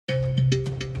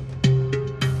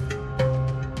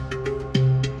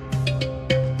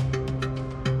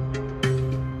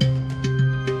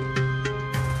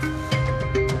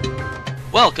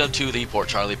Welcome to the Port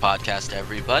Charlie Podcast,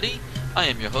 everybody. I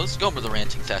am your host, Gomer the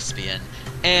Ranting Thespian,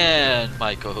 and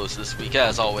my co-host this week,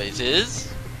 as always,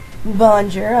 is...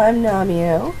 Bonjour, I'm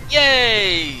Namio.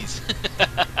 Yays!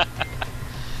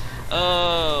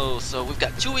 Oh, so we've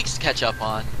got 2 weeks to catch up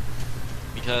on,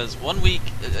 because 1 week,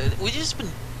 we've just been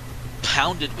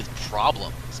pounded with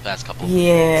problems the past couple of weeks.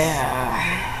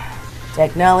 Yeah.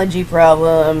 Technology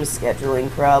problems,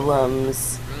 scheduling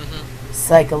problems,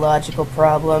 psychological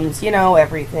problems,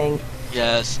 everything.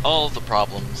 Yes, all of the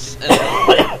problems.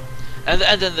 And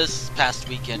then this past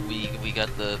weekend we got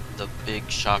the big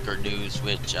shocker news,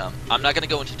 which I'm not going to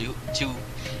go into too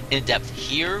in depth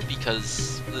here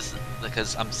because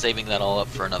I'm saving that all up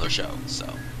for another show.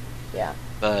 So yeah.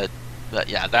 But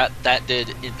yeah, that did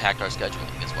impact our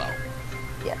scheduling as well.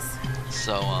 Yes.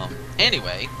 So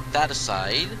anyway, that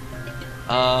aside,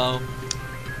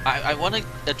 I want to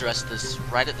address this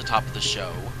right at the top of the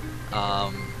show.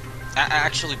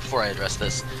 Actually, before I address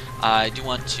this, I do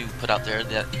want to put out there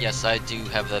that yes, I do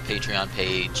have the Patreon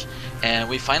page,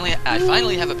 and I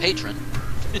finally have a patron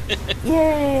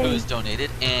Yay! who has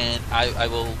donated, and I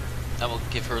will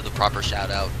give her the proper shout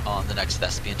out on the next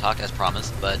Thespian Talk as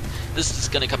promised. But this is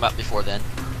going to come out before then.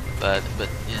 But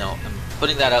I'm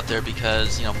putting that out there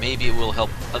because maybe it will help.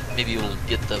 Maybe it will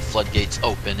get the floodgates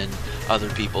open and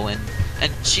other people in.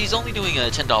 And she's only doing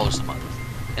 $10 a month,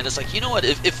 and it's like, you know what?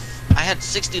 If I had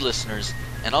 60 listeners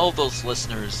and all of those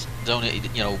listeners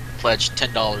donated, pledged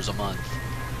 $10 a month,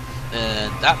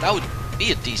 then that would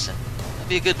be that'd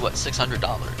be a good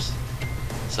 $600.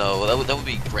 So that would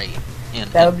be great. And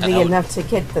that would be enough to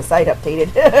get the site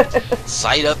updated.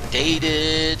 Site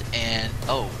updated, and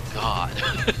oh god,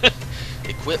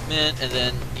 equipment, and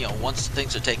then once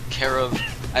things are taken care of,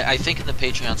 I think in the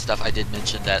Patreon stuff I did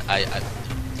mention that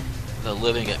the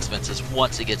living expenses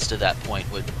once it gets to that point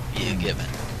would be a given,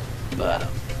 but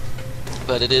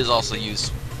it is also going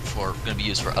to be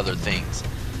used for other things.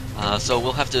 So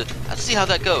we'll have to see how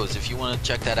that goes. If you want to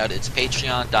check that out, it's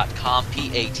patreon.com,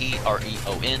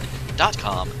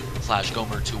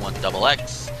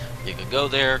 patreon.com/Gomer21XX. You can go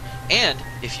there, and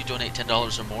if you donate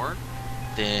 $10 or more,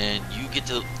 then you get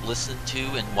to listen to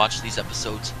and watch these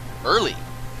episodes early.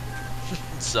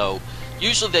 So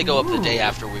usually they go up the day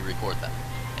after we record them.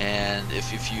 And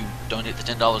if you donate the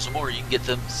 $10 or more, you can get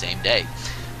them same day.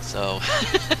 So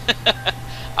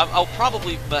I'll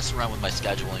probably mess around with my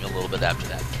scheduling a little bit after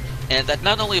that. And that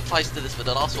not only applies to this, but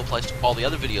that also applies to all the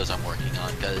other videos I'm working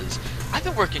on, because I've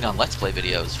been working on Let's Play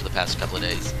videos for the past couple of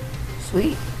days.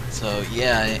 Sweet. So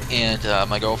yeah, and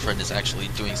my girlfriend is actually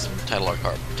doing some title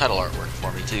artwork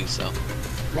for me too. So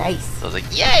nice. So I was like,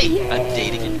 yay! I'm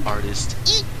dating an artist.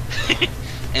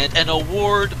 And an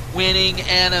award-winning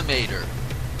animator.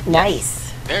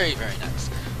 Nice. Very, very nice.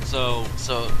 So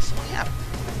yeah.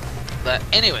 But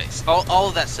anyways, all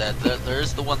of that said,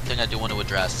 there's the one thing I do want to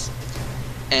address,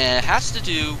 and it has to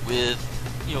do with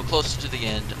closer to the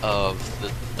end of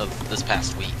this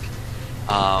past week.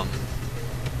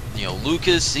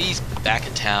 Lucas, he's back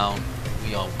in town.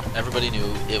 Everybody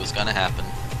knew it was gonna happen.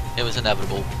 It was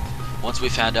inevitable. Once we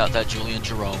found out that Julian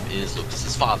Jerome is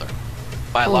Lucas's father,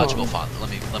 biological father.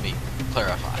 Let me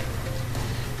clarify.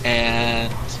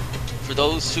 And for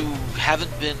those who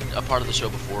haven't been a part of the show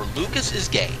before, Lucas is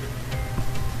gay.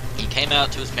 He came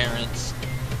out to his parents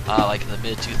like in the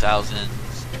mid-2000s.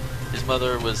 His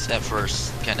mother was at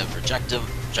first kind of rejected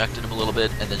him a little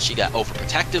bit, and then she got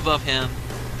overprotective of him.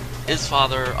 His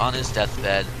father, on his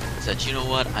deathbed, said, "You know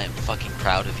what? I am fucking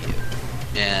proud of you."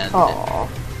 And and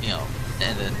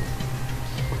then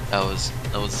that was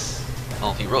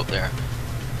all he wrote there.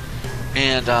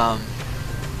 And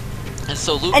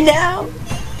so Lucas... And now...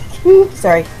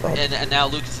 Sorry, go ahead. And now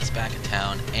Lucas is back in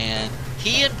town, and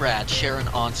he and Brad share an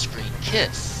on-screen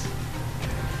kiss.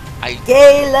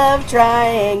 Gay love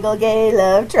triangle,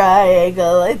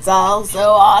 it's all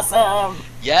so awesome!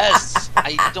 Yes!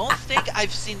 I don't think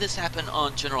I've seen this happen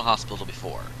on General Hospital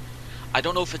before. I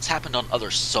don't know if it's happened on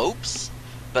other soaps,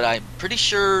 but I'm pretty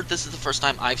sure this is the first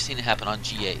time I've seen it happen on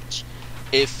GH.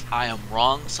 If I am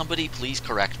wrong, somebody please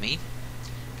correct me,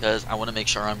 because I want to make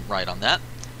sure I'm right on that.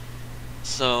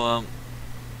 So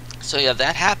yeah,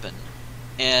 that happened,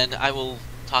 and I will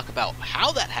talk about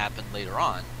how that happened later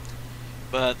on.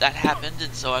 But that happened,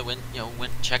 and so I went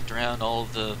and checked around all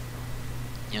of the,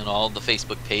 all of the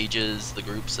Facebook pages, the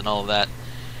groups, and all of that.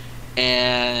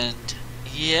 And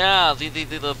yeah,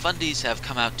 the fundies have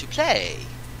come out to play.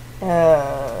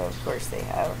 Of course they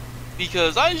have.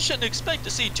 Because I shouldn't expect to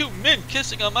see two men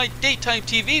kissing on my daytime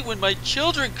TV when my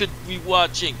children could be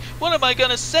watching. What am I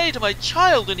gonna say to my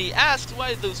child when he asks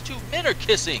why those two men are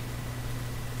kissing?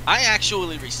 I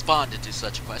actually responded to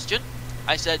such a question.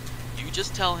 I said, you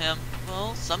just tell him,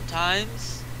 well,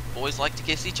 sometimes boys like to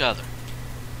kiss each other.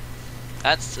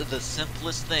 That's the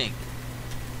simplest thing.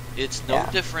 It's no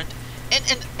different.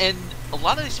 And a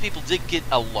lot of these people did get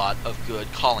a lot of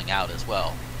good calling out as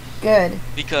well. Good.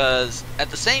 Because at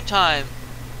the same time,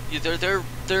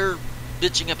 they're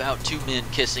bitching about two men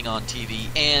kissing on TV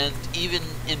and even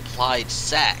implied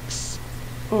sex,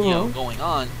 going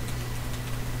on.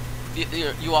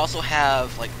 You also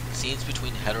have like scenes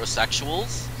between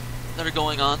heterosexuals that are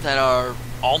going on that are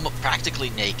almost practically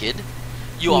naked.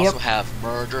 You also have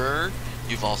murder.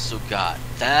 You've also got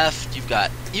theft. You've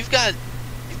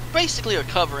basically are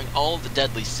covering all of the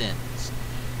deadly sins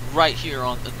right here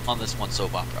on this one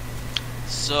soap opera.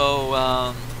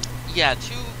 So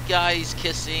two guys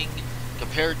kissing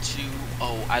compared to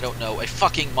I don't know, a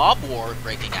fucking mob war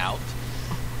breaking out.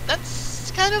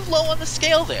 That's kind of low on the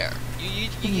scale there.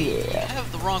 You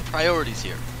have the wrong priorities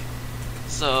here.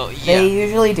 So yeah, they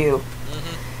usually do.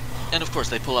 And of course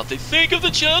they pull out. They think of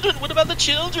the children. What about the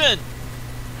children?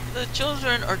 The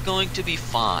children are going to be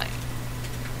fine.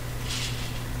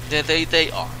 They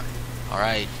are. All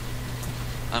right.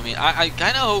 I mean, I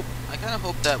kind of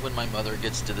hope that when my mother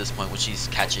gets to this point when she's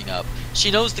catching up,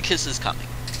 she knows the kiss is coming.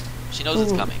 She knows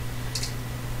it's coming.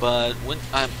 But when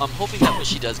I'm hoping that when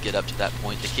she does get up to that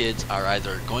point, the kids are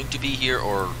either going to be here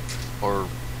or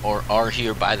are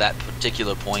here by that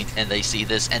particular point, and they see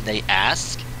this and they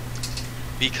ask.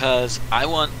 Because I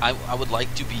would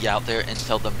like to be out there and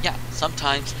tell them, yeah,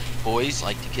 sometimes boys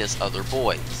like to kiss other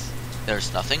boys.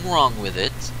 There's nothing wrong with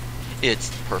it. It's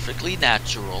perfectly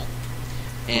natural,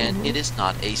 and it is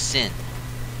not a sin.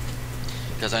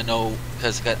 Because I know,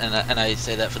 and I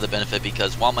say that for the benefit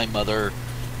because while my mother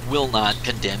will not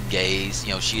condemn gays,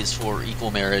 she is for equal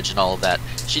marriage and all of that,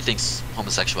 she thinks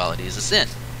homosexuality is a sin.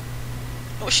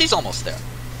 Well, she's almost there.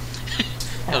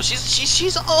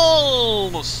 She's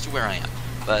almost to where I am.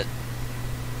 But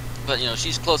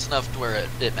she's close enough to where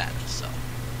it matters. So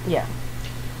yeah.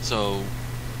 So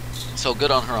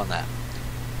good on her on that.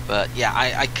 But yeah,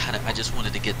 I just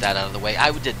wanted to get that out of the way.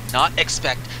 I did not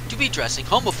expect to be dressing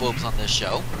homophobes on this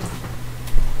show,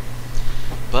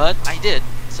 but I did.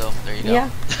 So there you go. Yeah.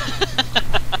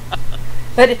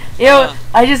 But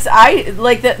I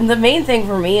like the main thing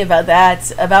for me about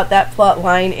that plot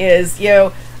line is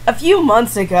a few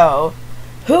months ago,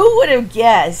 who would have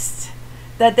guessed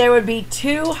that there would be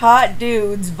two hot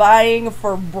dudes vying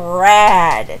for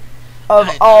Brad, of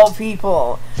all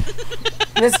people.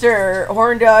 Mr.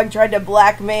 Horndog tried to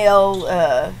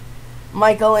blackmail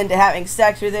Michael into having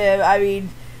sex with him. I mean,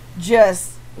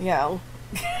 just, yeah.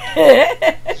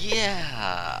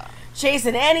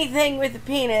 Chasing anything with a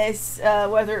penis,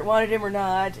 whether it wanted him or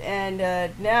not. And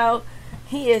now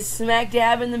he is smack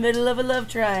dab in the middle of a love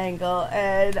triangle.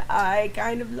 And I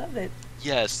kind of love it.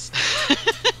 Yes.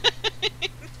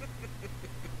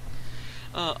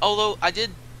 Although I did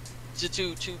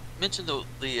to mention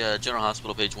the General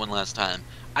Hospital page one last time,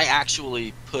 I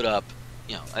actually put up,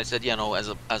 I said, as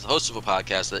a host of a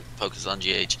podcast that focuses on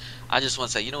GH, I just want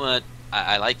to say, you know what,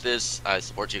 I like this, I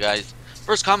support you guys.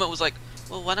 First comment was like,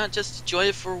 well, why not just enjoy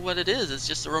it for what it is? It's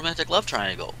just a romantic love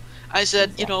triangle. I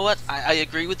said, you know what, I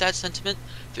agree with that sentiment.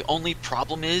 The only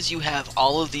problem is you have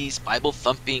all of these Bible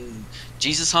thumping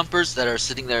Jesus humpers that are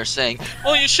sitting there saying,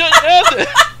 oh, you shouldn't have it.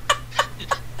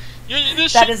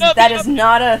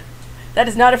 That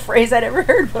is not a phrase I'd ever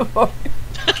heard before.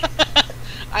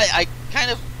 I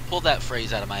kind of pulled that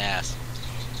phrase out of my ass.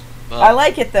 But, I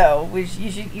like it though.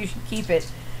 You should keep it.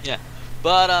 Yeah,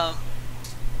 but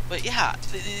yeah,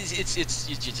 it's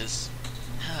you just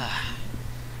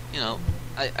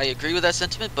I agree with that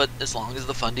sentiment. But as long as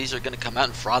the fundies are going to come out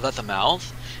and froth at the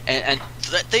mouth, and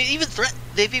they've even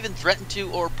threatened to,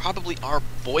 or probably are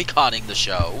boycotting the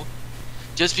show.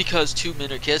 Just because two men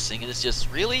are kissing, and it's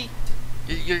just really,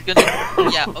 you're gonna,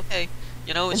 yeah, okay,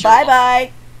 it's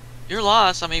bye. Your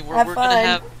loss. I mean, we're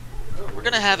gonna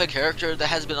have a character that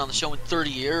has been on the show in 30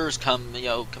 years come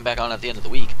back on at the end of the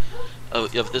week,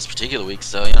 of this particular week.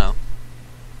 So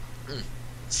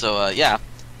yeah,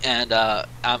 and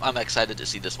I'm excited to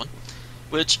see this one,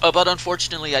 but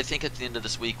unfortunately, I think at the end of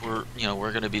this week we're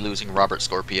gonna be losing Robert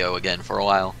Scorpio again for a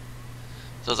while.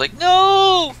 So I was like,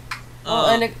 no. Well,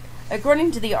 and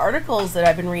according to the articles that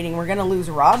I've been reading, we're going to lose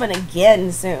Robin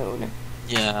again soon.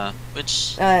 Yeah,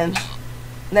 which... they're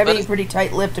being pretty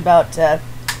tight-lipped about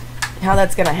how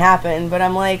that's going to happen, but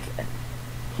I'm like,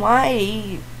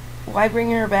 why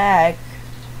bring her back?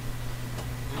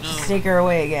 Just take her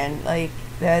away again. Like,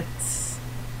 that's...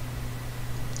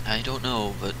 I don't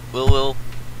know, but we'll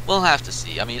have to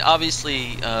see. I mean,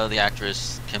 obviously, the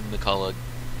actress, Kim McCullough,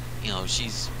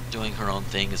 she's doing her own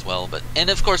thing as well. And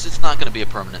of course, it's not going to be a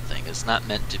permanent thing. It's not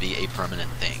meant to be a permanent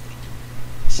thing.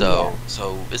 So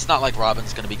it's not like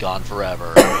Robin's going to be gone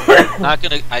forever. Not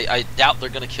gonna. I doubt they're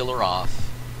going to kill her off.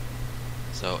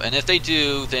 So, and if they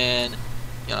do, then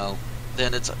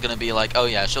then it's going to be like, oh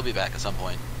yeah, she'll be back at some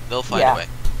point. They'll find a way.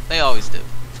 They always do.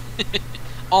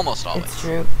 Almost always. It's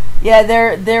true. Yeah,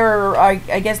 there are. I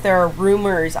guess there are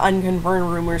rumors,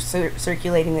 unconfirmed rumors,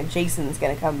 circulating that Jason's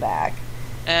going to come back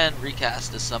and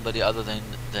recast as somebody other than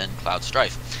Cloud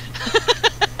Strife.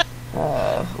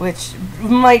 Which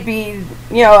might be,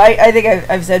 I think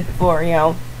I've said before,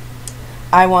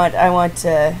 I want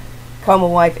Coma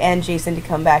Wife and Jason to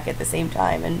come back at the same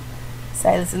time, and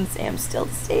Silas and Sam still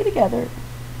to stay together.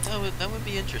 That would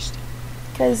be interesting.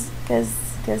 Cause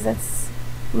that's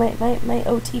my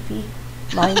OTP,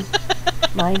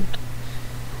 mine.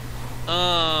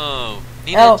 Oh,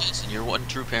 Nina and Jason, you're one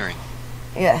true pairing.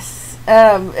 Yes.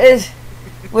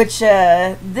 Which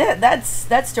that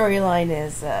storyline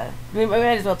is. We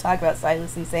might as well talk about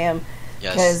Silas and Sam.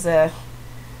 Yes. Because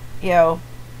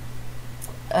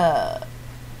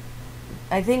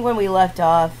I think when we left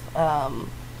off,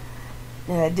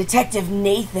 Detective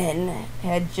Nathan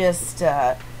had just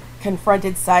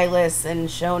confronted Silas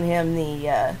and shown him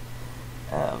the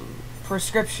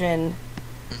prescription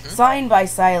signed by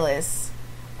Silas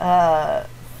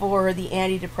for the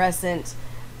antidepressant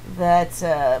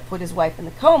that put his wife in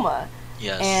the coma.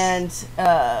 Yes. And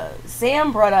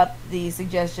Sam brought up the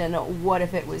suggestion, what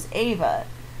if it was Ava?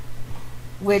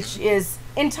 Which is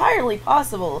entirely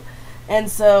possible. And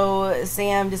so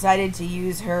Sam decided to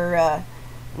use her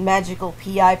magical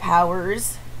PI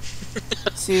powers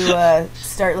to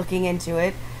start looking into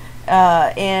it.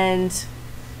 And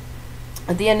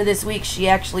at the end of this week, she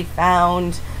actually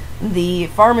found the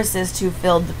pharmacist who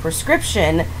filled the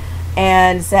prescription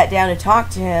and sat down to talk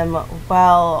to him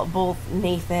while both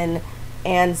Nathan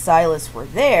and Silas were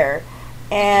there.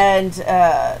 And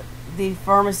the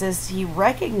pharmacist, he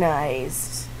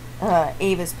recognized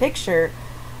Ava's picture,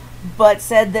 but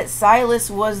said that Silas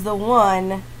was the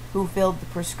one who filled the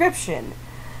prescription.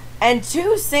 And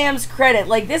to Sam's credit,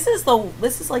 like, this is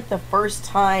like the first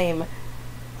time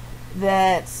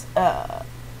that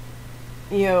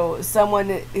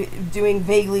someone doing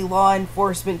vaguely law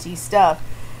enforcement-y stuff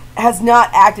has not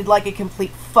acted like a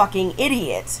complete fucking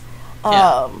idiot.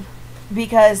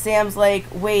 Because Sam's like,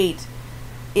 wait,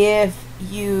 if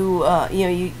you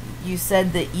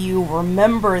said that you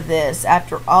remember this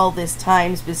after all this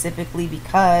time, specifically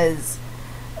because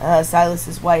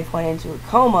Silas's wife went into a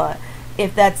coma.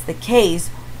 If that's the case,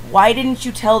 why didn't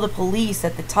you tell the police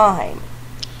at the time?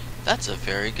 That's a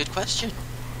very good question.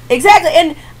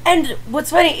 Exactly, and what's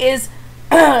funny is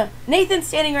Nathan's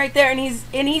standing right there, and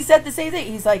he said the same thing.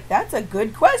 He's like, "That's a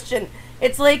good question."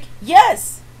 It's like,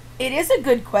 yes, it is a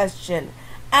good question,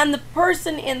 and the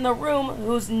person in the room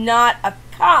who's not a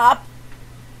cop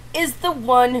is the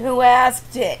one who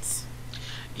asked it.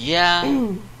 Yeah.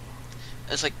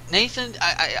 It's like, Nathan,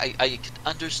 I could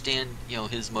understand,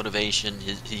 his motivation,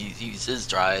 his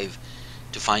drive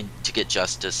to get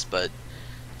justice, but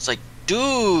it's like,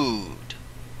 dude,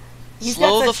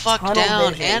 slow the fuck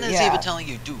down. Anna's even telling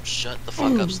you, dude, shut the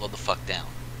fuck up, slow the fuck down.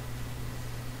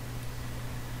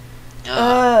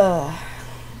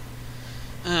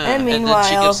 And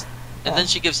meanwhile, then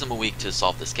she gives him a week to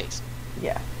solve this case.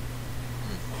 Yeah.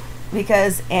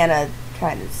 Because Anna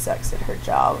kind of sucks at her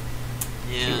job.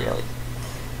 Yeah. She really.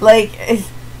 Like,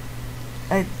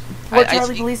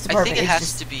 Charlie Police Department. I think it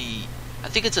has to be. I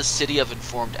think it's a city of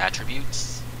informed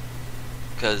attributes.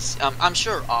 Because I'm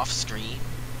sure off screen,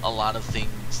 a lot of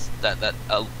things that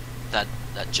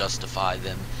justify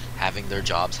them having their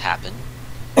jobs happen.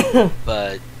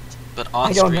 but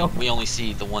on screen, we only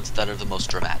see the ones that are the most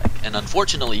dramatic. And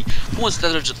unfortunately, the ones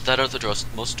that are the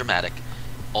most dramatic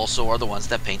also are the ones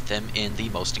that paint them in the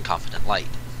most incompetent light.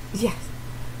 Yes.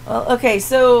 Well, okay,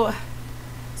 so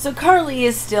Carly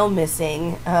is still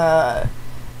missing, and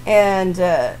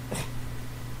I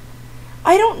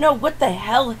don't know what the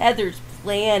hell Heather's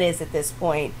plan is at this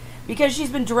point, because she's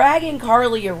been dragging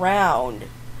Carly around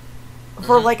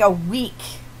for like a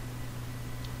week,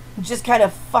 just kind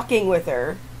of fucking with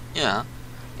her. Yeah.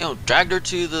 Dragged her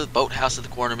to the boathouse at the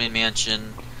Quartermain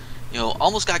Mansion.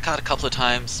 Almost got caught a couple of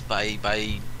times by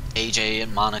AJ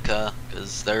and Monica,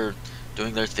 because they're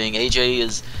doing their thing.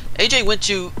 AJ went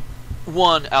to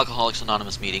one Alcoholics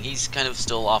Anonymous meeting. He's kind of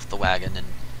still off the wagon, and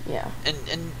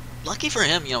and lucky for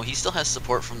him, he still has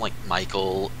support from like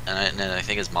Michael, and I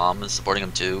think his mom is supporting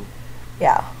him too.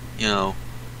 Yeah. He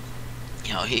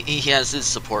has his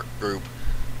support group,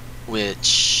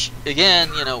 which again,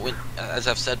 when, as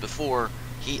I've said before,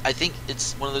 I think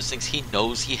it's one of those things, he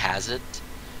knows he has it,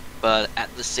 but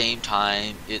at the same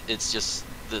time, it's just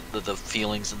the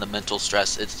feelings and the mental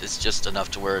stress. It's just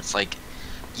enough to where it's like,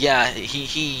 yeah,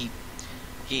 he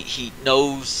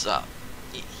knows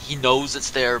he knows it's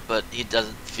there, but he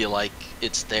doesn't feel like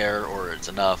it's there or it's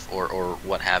enough or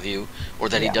what have you, or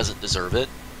that he doesn't deserve it,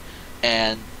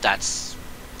 and that's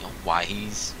why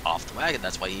he's off the wagon.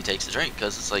 That's why he takes the drink,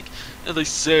 because it's like, they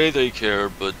say they care,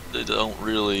 but they don't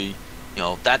really.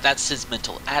 That's his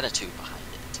mental attitude behind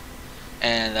it,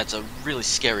 and that's a really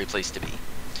scary place to be.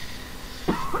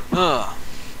 But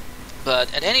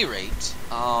at any rate,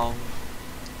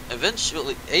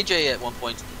 eventually AJ at one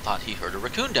point thought he heard a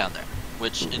raccoon down there,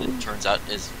 which it turns out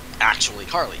is actually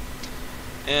Carly,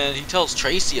 and he tells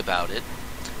Tracy about it,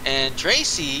 and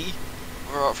Tracy,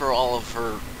 for all of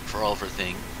her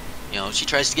thing, she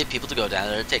tries to get people to go down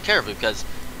there to take care of it, because,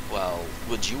 well,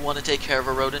 would you want to take care of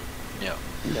a rodent? No.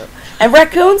 No. And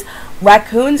raccoons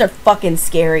are fucking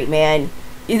scary, man.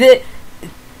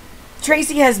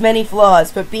 Tracy has many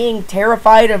flaws, but being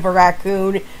terrified of a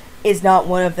raccoon is not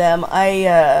one of them.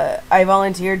 I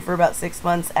volunteered for about 6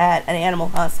 months at an animal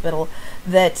hospital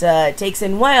that takes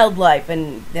in wildlife,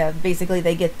 and basically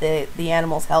they get the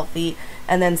animals healthy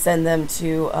and then send them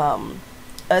to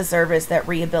a service that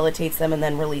rehabilitates them and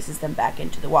then releases them back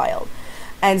into the wild.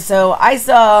 And so I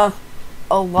saw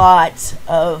a lot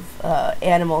of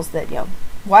animals that,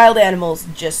 wild animals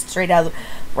just straight out of the...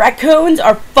 Raccoons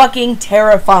are fucking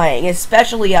terrifying,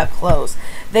 especially up close.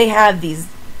 They have these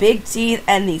big teeth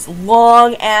and these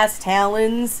long ass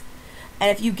talons,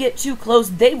 and if you get too close,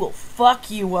 they will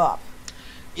fuck you up.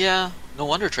 Yeah, no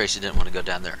wonder Tracy didn't want to go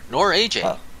down there. Nor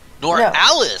AJ. Nor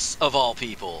Alice, of all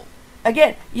people.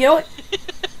 Again, you know what?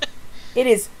 It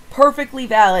is perfectly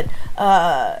valid.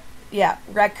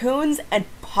 Raccoons and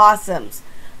possums.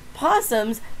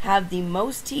 Possums have the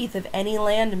most teeth of any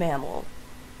land mammal.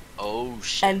 Oh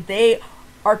shit! And they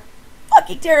are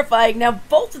fucking terrifying. Now,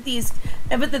 both of these,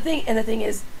 but the thing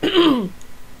is,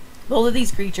 both of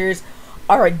these creatures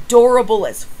are adorable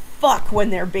as fuck when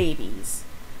they're babies.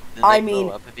 Then they grow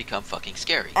up and become fucking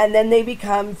scary. And then they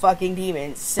become fucking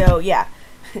demons. So yeah,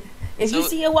 if you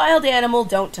see a wild animal,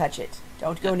 don't touch it.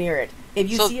 Don't go near it. If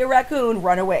you see a raccoon,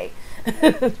 run away.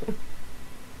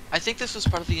 I think this was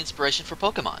part of the inspiration for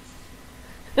Pokemon.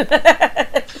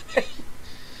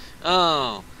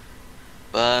 Oh.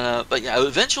 But yeah,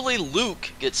 eventually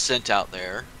Luke gets sent out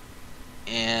there,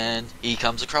 and he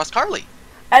comes across Carly.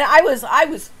 And I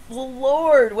was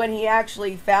floored when he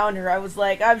actually found her. I was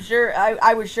like, I was sure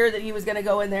that he was going to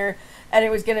go in there and it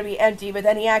was going to be empty, but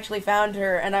then he actually found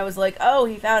her, and I was like, oh,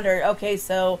 he found her. Okay,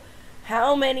 so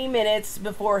how many minutes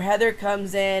before Heather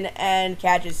comes in and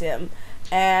catches him?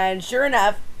 And sure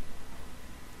enough,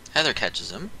 Heather catches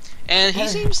him, and he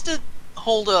seems to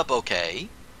hold up okay.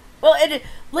 Well,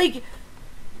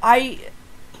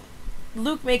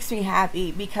 Luke makes me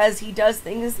happy because he does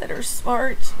things that are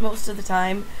smart most of the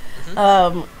time.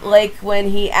 Mm-hmm. Like when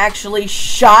he actually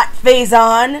shot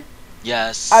Faison.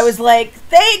 Yes. I was like,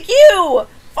 thank you!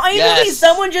 Finally,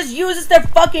 someone just uses their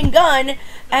fucking gun.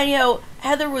 And,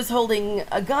 Heather was holding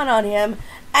a gun on him,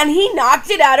 and he knocked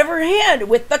it out of her hand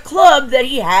with the club that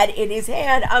he had in his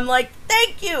hand. I'm like,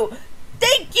 thank you!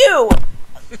 Thank you!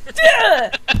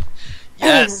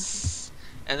 Yes!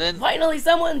 And then... Finally,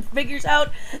 someone figures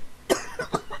out...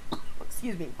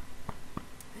 excuse me.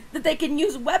 That they can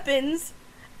use weapons,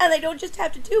 and they don't just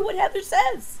have to do what Heather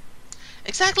says.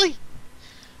 Exactly!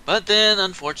 But then,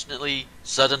 unfortunately,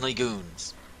 suddenly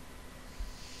goons.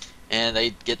 And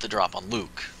they get the drop on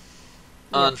Luke.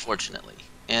 Yeah. Unfortunately.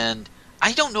 And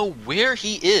I don't know where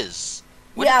he is.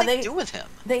 What did they do with him?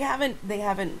 They haven't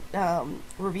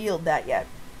revealed that yet.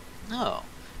 No.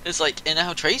 It's like, and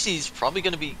now Tracy's probably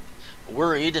going to be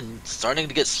worried and starting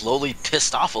to get slowly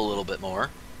pissed off a little bit more.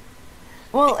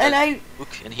 Well,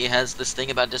 Luke, and he has this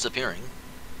thing about disappearing.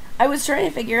 I was trying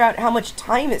to figure out how much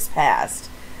time has passed.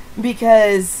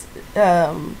 Because,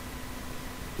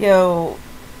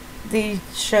 they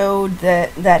showed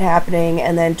that happening,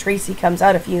 and then Tracy comes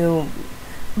out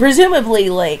presumably,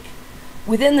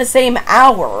 within the same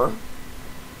hour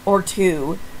or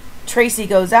two, Tracy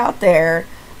goes out there,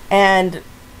 and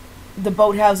the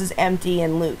boathouse is empty,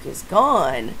 and Luke is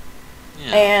gone.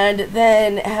 Yeah. And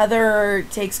then Heather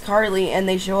takes Carly, and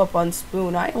they show up on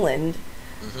Spoon Island.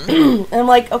 Mm-hmm. And I'm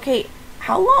like, okay,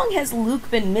 how long has Luke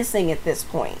been missing at this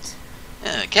point?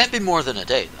 Yeah, it can't be more than a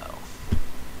day, though.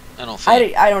 I don't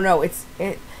think. I don't know.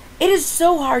 It is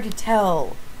so hard to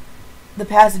tell the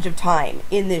passage of time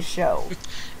in this show.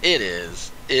 It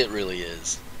is. It really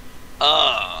is.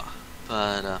 But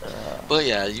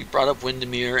yeah, you brought up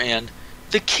Windermere, and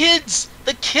the kids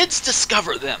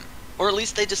discover them, or at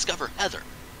least they discover Heather.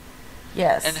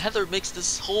 Yes. And Heather makes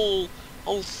this whole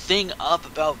thing up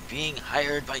about being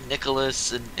hired by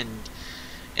Nicholas,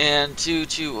 and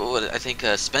to what I think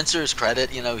Spencer's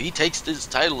credit, he takes this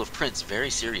title of Prince very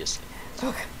seriously.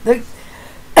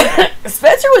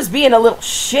 Spencer was being a little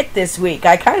shit this week.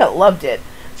 I kind of loved it.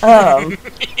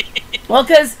 Well,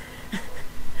 because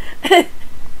and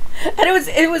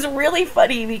it was really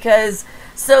funny because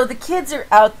so the kids are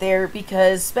out there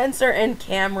because Spencer and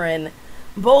Cameron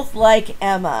both like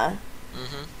Emma,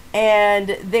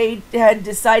 and they had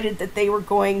decided that they were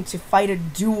going to fight a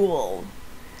duel,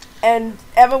 and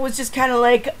Emma was just kind of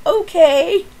like,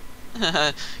 okay.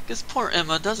 Because poor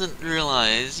Emma doesn't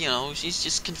realize, she's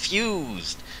just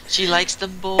confused. She likes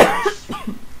them both.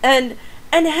 and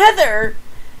Heather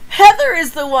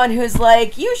is the one who's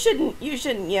like, you shouldn't,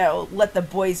 let the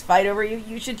boys fight over you.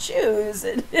 You should choose.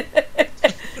 And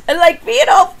like being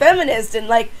all feminist and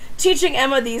like teaching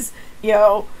Emma these,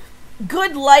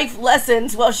 good life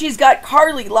lessons while she's got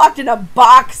Carly locked in a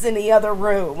box in the other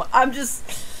room. I'm just...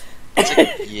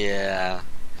 Yeah.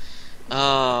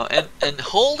 And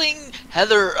holding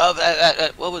Heather up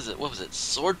at what was it?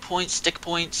 Sword point, stick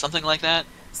point, something like that?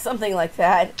 Something like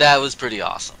that. That was pretty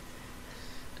awesome.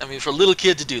 I mean, for a little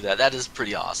kid to do that is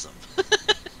pretty awesome.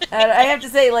 And I have to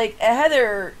say, like,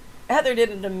 Heather did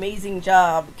an amazing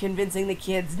job convincing the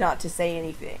kids not to say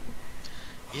anything.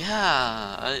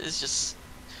 Yeah, it's just...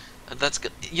 That's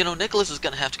good. Nicholas is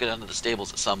going to have to go down to the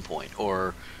stables at some point,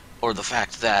 or the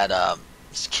fact that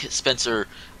Spencer...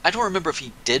 I don't remember if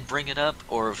he did bring it up,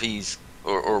 or if he's...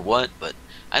 or what, but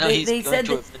I know he's going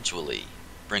to eventually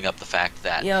bring up the fact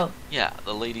that... Yeah,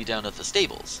 the lady down at the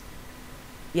stables.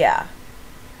 Yeah.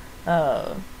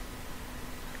 But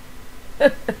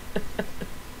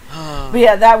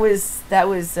yeah, that was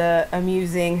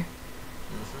amusing.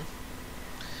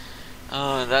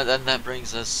 That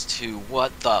brings us to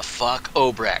what the fuck,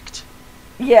 Obrecht.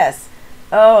 Yes.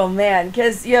 Oh man,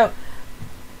 because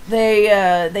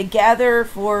they gather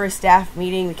for a staff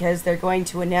meeting because they're going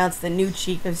to announce the new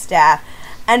chief of staff,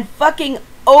 and fucking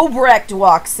Obrecht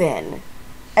walks in,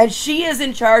 and she is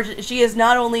in charge. She has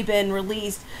not only been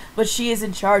released, but she is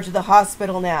in charge of the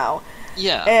hospital now.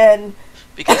 Yeah. And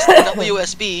because the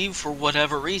WSB, for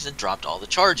whatever reason, dropped all the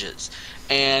charges,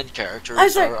 and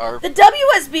characters are the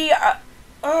WSB.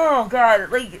 Oh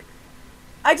god, like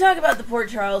I talk about the Port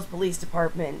Charles Police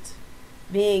Department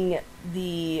being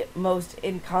the most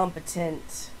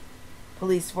incompetent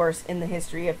police force in the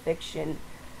history of fiction.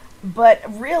 But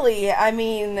really, I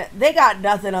mean, they got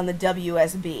nothing on the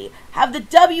WSB. Have the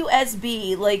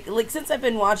WSB, like since I've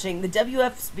been watching, the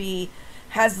WSB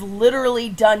has literally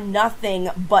done nothing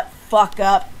but fuck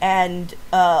up and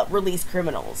release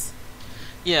criminals.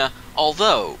 Yeah,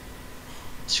 although,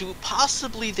 to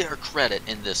possibly their credit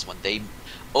in this one,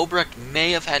 Obrecht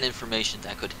may have had information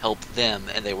that could help them,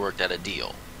 and they worked out a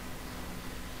deal.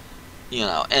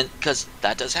 And because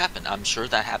that does happen. I'm sure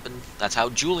that happened. That's how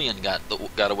Julian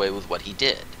got away with what he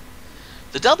did.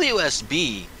 The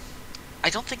WSB, I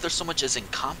don't think they're so much as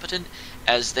incompetent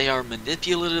as they are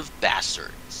manipulative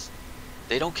bastards.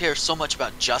 They don't care so much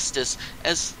about justice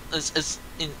as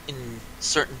in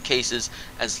certain cases,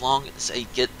 as long as they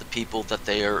get the people that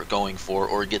they are going for,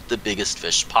 or get the biggest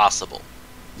fish possible.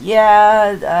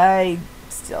 Yeah, I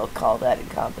still call that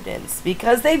incompetence,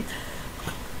 because they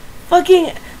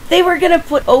were gonna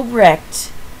put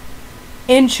Obrecht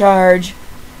in charge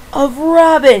of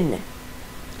Robin,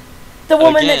 the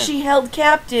woman that she held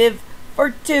captive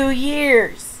for 2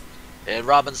 years. And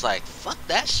Robin's like, fuck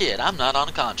that shit, I'm not on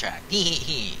a contract.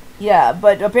 Yeah,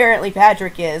 but apparently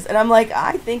Patrick is, and I'm like,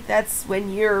 I think that's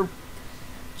when you're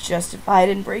justified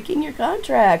in breaking your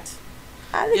contract.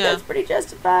 I think that's pretty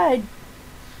justified.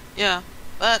 Yeah,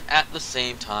 but at the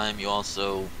same time, you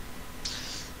also,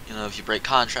 if you break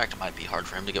contract, it might be hard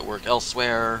for him to get work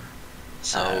elsewhere.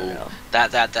 So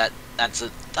that's a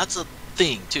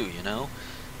thing too,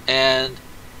 And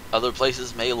other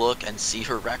places may look and see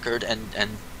her record and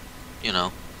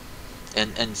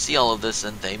see all of this,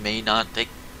 and they may not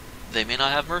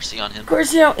have mercy on him. Of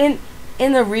course,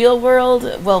 in the real world,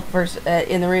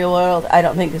 in the real world, I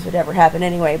don't think this would ever happen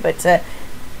anyway, but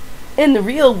in the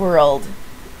real world,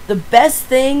 the best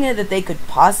thing that they could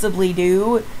possibly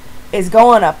do is go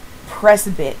on a press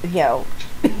tour.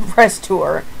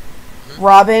 Mm-hmm.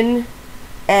 Robin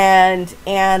and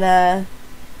Anna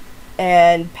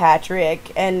and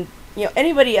Patrick and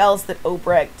anybody else that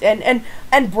Obrecht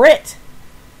and Britt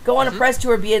go on a press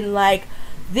tour being like,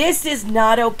 this is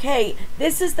not okay.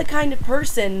 This is the kind of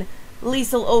person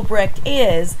Liesl Obrecht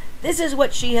is. This is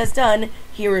what she has done.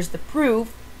 Here is the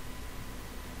proof.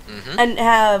 Mm-hmm. and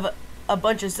have a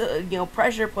bunch of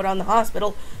pressure put on the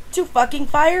hospital to fucking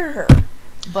fire her.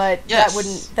 But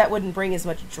Yes. that wouldn't bring as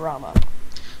much drama.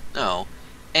 No.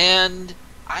 And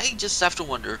I just have to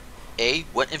wonder, A,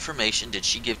 what information did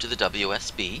she give to the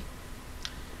WSB?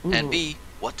 And B,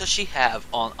 what does she have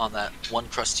on that one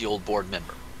crusty old board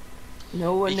member?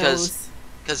 No one knows.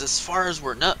 Because as far as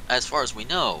we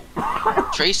know,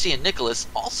 Tracy and Nicholas,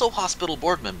 also hospital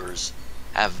board members,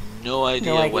 have no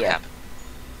idea what happened.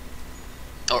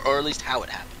 Or at least how it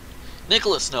happened.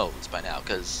 Nicholas knows by now,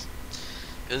 because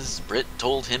Britt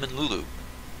told him and Lulu.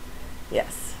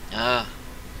 Yes.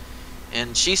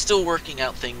 And she's still working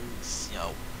out things,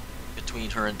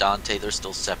 between her and Dante. They're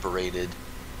still separated.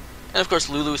 And of course,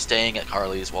 Lulu is staying at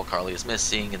Carly's while Carly is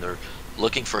missing, and they're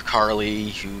looking for Carly,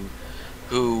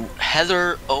 who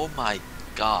Heather, oh my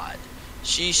god.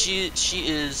 She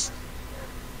is,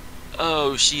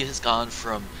 oh, she has gone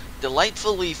from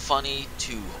delightfully funny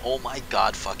to, oh my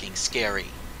god, fucking scary.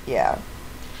 Yeah.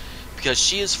 Because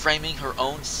she is framing her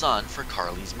own son for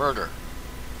Carly's murder.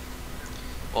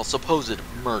 Well, supposed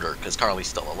murder, because Carly's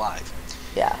still alive.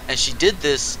 Yeah. And she did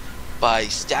this by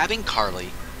stabbing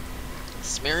Carly,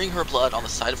 smearing her blood on the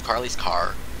side of Carly's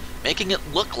car, making it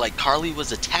look like Carly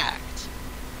was attacked,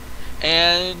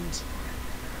 and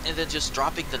then just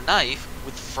dropping the knife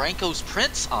with Franco's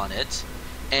prints on it.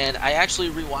 And I actually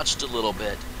rewatched a little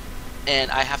bit,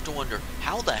 and I have to wonder,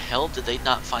 how the hell did they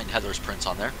not find Heather's prints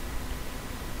on there?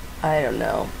 I don't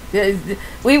know.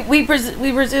 We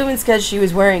presume it's because she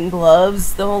was wearing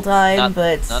gloves the whole time,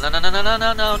 but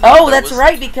no. Oh, that's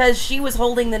right, because she was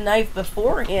holding the knife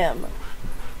before him.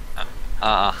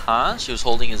 She was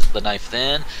holding the knife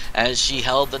then, as she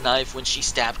held the knife when she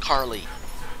stabbed Carly.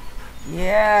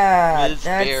 Yeah, with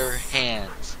bare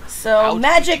hands. So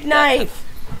magic knife,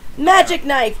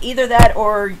 either that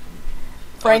or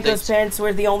Franco's parents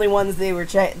were the only ones they were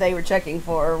checking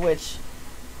for, which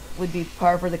would be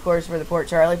par for the course for the Port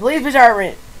Charlie Police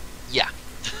Department. Yeah.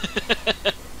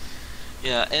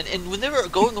 Yeah, and when they were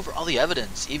going over all the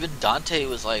evidence, even Dante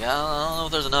was like, I don't know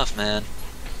if there's enough, man.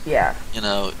 Yeah.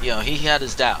 He had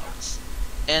his doubts.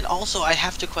 And also, I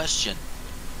have to question,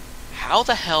 how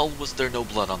the hell was there no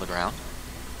blood on the ground?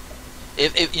 We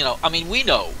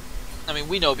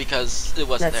know because it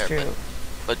wasn't That's there. True.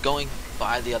 But going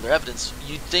by the other evidence,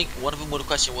 you'd think one of them would have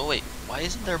questioned, well, wait, why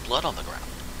isn't there blood on the ground?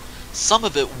 Some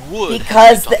of it would.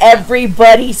 Because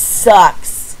everybody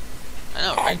sucks. I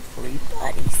know, right?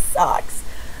 Everybody sucks.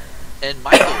 And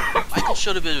Michael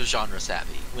showed a bit of genre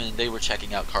savvy when they were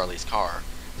checking out Carly's car.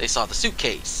 They saw the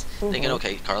suitcase, thinking,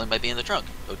 okay, Carly might be in the trunk.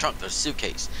 No trunk, there's a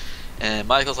suitcase. And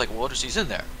Michael's like, well, what if she's in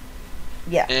there?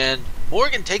 Yeah. And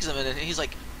Morgan takes him in, and he's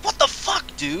like, what the fuck,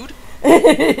 dude?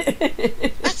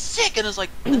 That's sick. And it's like,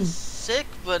 that's sick,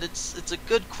 but it's a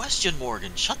good question,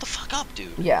 Morgan. Shut the fuck up,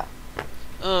 dude. Yeah.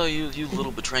 Oh, you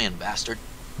little betraying bastard.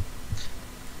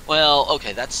 Well,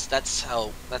 okay, that's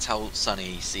how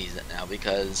Sonny sees it now,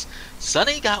 because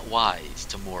Sonny got wise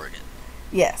to Morgan.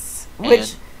 Yes.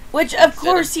 Which of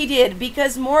course he did,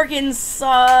 because Morgan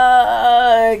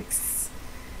sucks.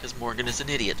 Because Morgan is an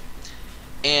idiot.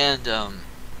 And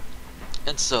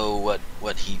so what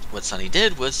Sonny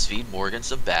did was feed Morgan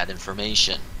some bad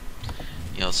information.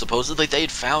 Supposedly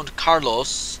they'd found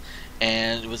Carlos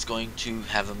and was going to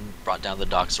have him brought down the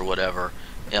docks or whatever.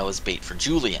 It was bait for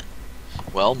Julian.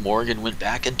 Well, Morgan went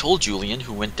back and told Julian,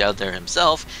 who went down there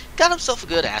himself, got himself a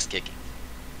good ass kicking.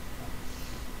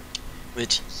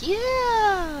 Which,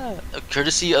 yeah,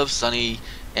 courtesy of Sonny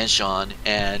and Sean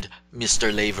and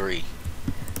Mr. Lavery.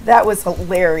 That was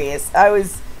hilarious. I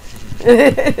was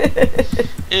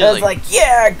like,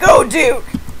 yeah, go Duke!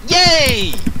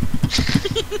 Yay!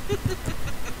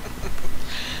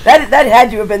 That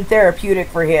had to have been therapeutic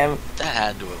for him. That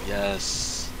had to have,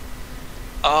 yes.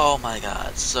 Oh my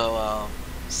god. So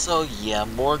yeah,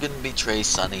 Morgan betrays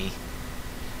Sonny,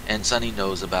 and Sonny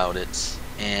knows about it,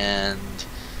 and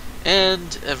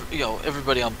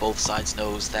everybody on both sides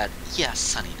knows that, yes,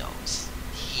 Sonny knows.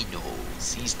 He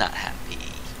knows. He's not happy.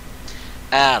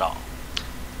 At all.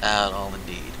 At all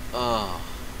indeed. Oh,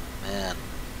 man.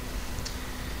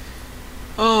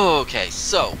 Okay,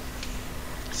 so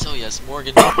yes,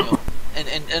 Morgan,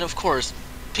 and of course,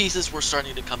 pieces were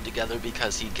starting to come together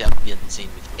because he kept getting seen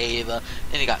with Ava,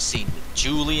 and he got seen with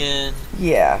Julian.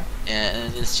 Yeah.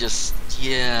 And it's just,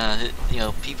 yeah,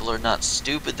 people are not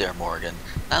stupid there, Morgan.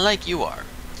 Not like you are.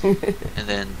 and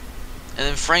then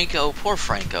Franco, poor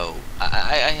Franco,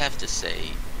 I have to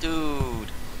say, dude,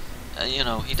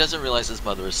 he doesn't realize his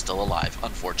mother is still alive,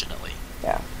 unfortunately.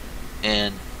 Yeah.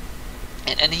 And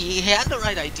he had the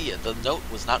right idea. The note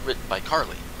was not written by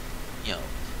Carly,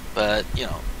 but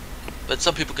but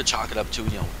some people could chalk it up to,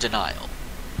 denial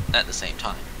at the same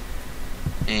time.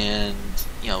 And,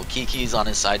 Kiki's on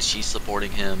his side, she's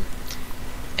supporting him.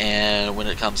 And when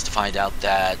it comes to find out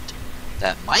that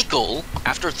Michael,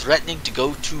 after threatening to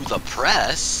go to the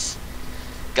press,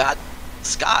 got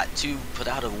Scott to put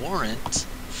out a warrant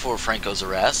for Franco's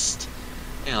arrest,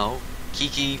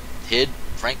 Kiki hid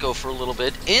Franco for a little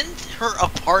bit in her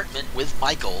apartment with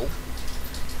Michael.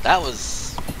 That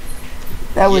was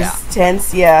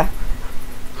tense, yeah.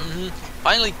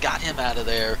 Finally got him out of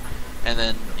there, and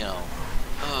then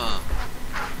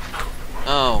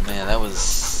oh man, that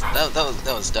was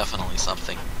definitely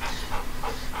something.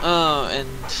 And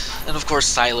of course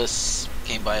Silas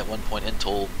came by at one point and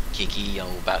told Kiki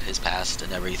about his past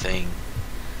and everything,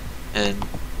 and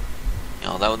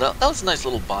that was a nice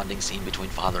little bonding scene between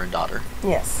father and daughter.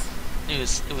 Yes,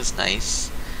 it was nice.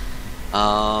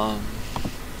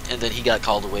 And then he got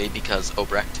called away because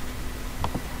Obrecht.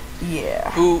 Yeah.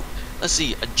 Who, let's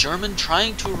see, a German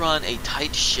trying to run a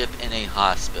tight ship in a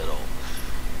hospital.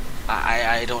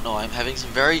 I don't know. I'm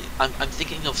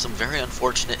thinking of some very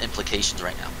unfortunate implications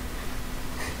right now.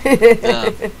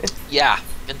 Yeah,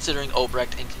 considering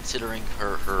Obrecht and considering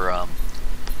her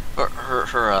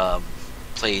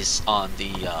place on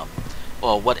the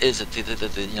what is it?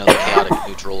 The chaotic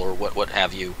neutral or what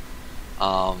have you.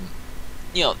 I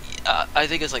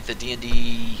think it's like the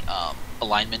D&D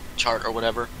alignment chart or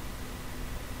whatever.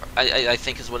 I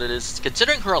think is what it is.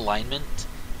 Considering her alignment,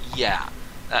 yeah,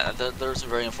 there's some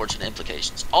very unfortunate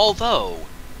implications. Although,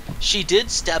 she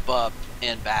did step up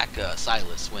and back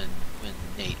Silas when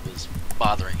Nate was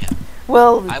bothering him.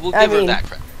 Well, I will give her that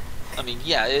credit. I mean,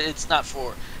 yeah, it's not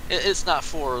for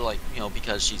like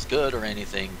because she's good or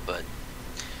anything, but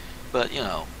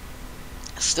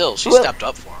still she stepped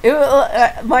up for him.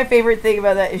 My favorite thing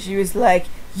about that is she was like,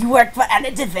 "You work for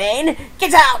Anna Devane?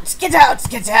 Get out! Get out!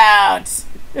 Get out!"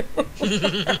 It's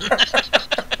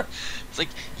like,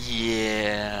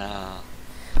 yeah.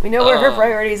 We know where her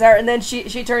priorities are, and then she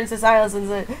turns to Silas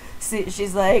and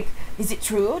she's like, "Is it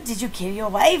true? Did you kill your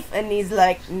wife?" And he's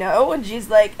like, "No," and she's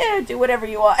like, "Do whatever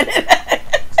you want."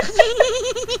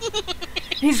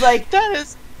 He's like, "That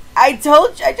is." I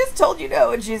just told you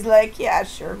no, and she's like, "Yeah,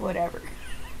 sure, whatever."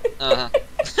 Uh-huh.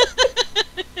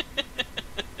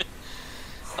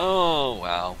 Oh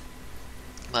wow.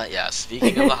 But yeah,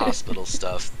 speaking of the hospital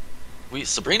stuff,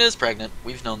 Sabrina is pregnant.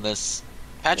 We've known this.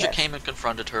 Patrick came and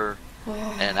confronted her,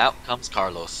 and out comes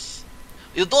Carlos.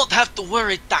 "You don't have to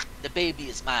worry, Doc. The baby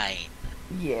is mine."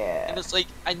 Yeah. And it's like,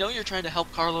 I know you're trying to help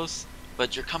Carlos,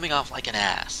 but you're coming off like an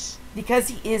ass. Because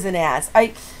he is an ass.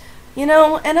 I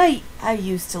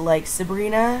used to like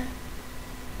Sabrina.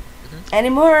 Mm-hmm.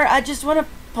 Anymore, I just want to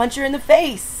punch her in the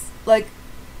face. Like,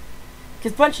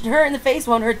 because punching her in the face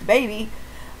won't hurt the baby.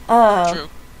 True.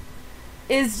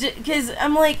 Because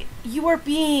I'm like, you are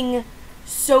being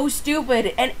so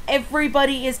stupid, and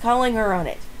everybody is calling her on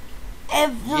it.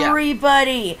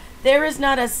 Everybody. Yeah. There is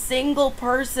not a single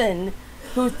person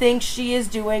who thinks she is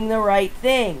doing the right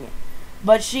thing.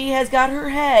 But she has got her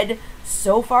head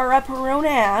so far up her own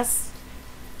ass,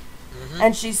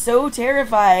 and she's so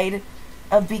terrified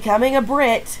of becoming a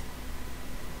Brit,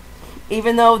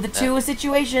 even though the two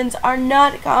situations are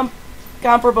not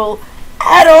comparable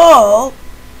at all.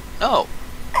 No.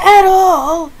 At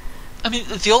all. I mean,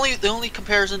 the only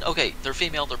comparison. Okay, they're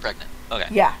female, they're pregnant. Okay.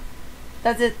 Yeah.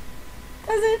 That's it.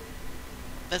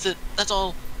 That's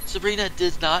all. Sabrina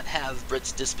did not have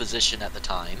Brit's disposition at the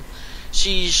time.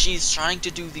 She's trying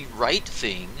to do the right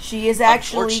thing. She is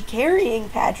actually carrying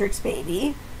Patrick's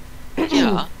baby.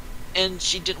 Yeah. And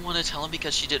she didn't want to tell him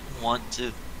because she didn't want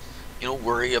to,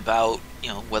 worry about,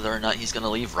 whether or not he's going to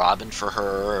leave Robin for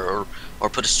her or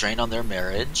put a strain on their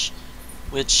marriage,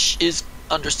 which is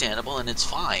understandable and it's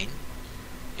fine.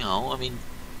 I mean,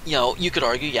 you could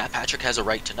argue, yeah, Patrick has a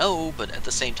right to know, but at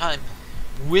the same time,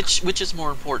 which is more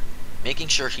important? Making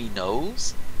sure he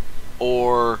knows,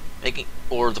 or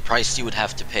the price you would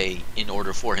have to pay in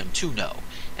order for him to know,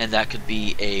 and that could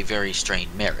be a very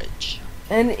strained marriage.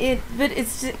 But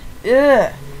it's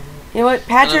ugh. You know what,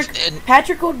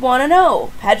 Patrick would want to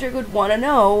know. Patrick would want to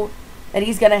know that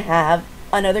he's gonna have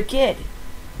another kid.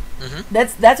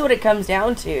 Mm-hmm. That's what it comes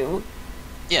down to.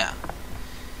 Yeah.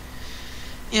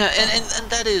 Yeah,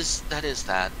 and that is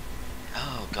that.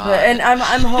 Oh God. And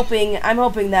I'm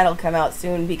hoping that'll come out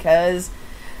soon because,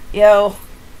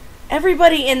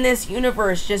 everybody in this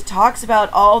universe just talks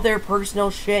about all their personal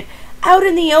shit out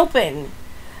in the open.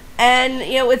 And,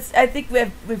 I think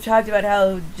we've talked about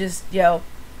how just,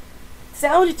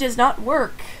 sound does not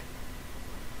work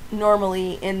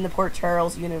normally in the Port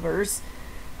Charles universe.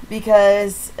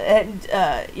 because, and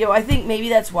I think maybe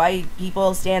that's why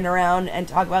people stand around and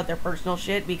talk about their personal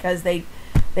shit, because they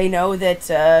know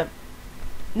that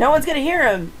no one's gonna hear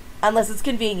them unless it's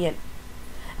convenient.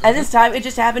 And this time it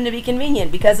just happened to be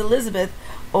convenient because Elizabeth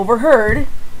overheard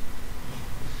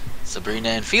Sabrina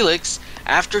and Felix,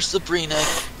 after Sabrina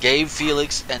gave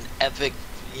Felix an epic,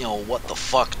 what the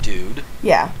fuck, dude.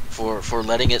 Yeah. For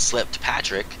letting it slip to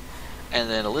Patrick. And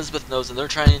then Elizabeth knows, and they're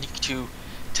trying to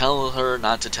tell her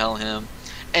not to tell him.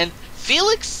 And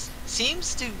Felix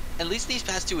seems to, at least these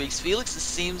past 2 weeks, Felix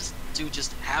seems to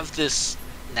just have this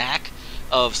knack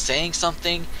of saying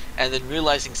something and then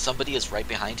realizing somebody is right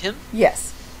behind him.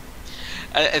 Yes.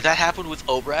 That happened with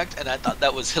Obrecht, and I thought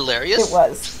that was hilarious. It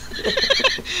was.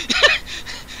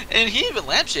 And he even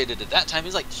lampshaded at that time.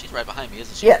 He's like, she's right behind me,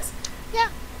 isn't she? Yes. Yeah.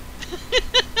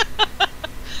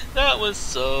 That was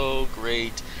so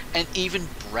great. And even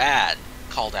Brad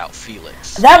called out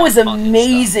Felix. That was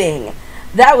amazing.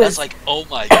 That's like, oh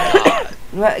my god.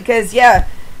 Because,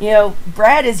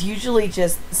 Brad is usually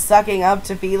just sucking up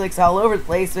to Felix all over the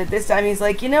place, but this time he's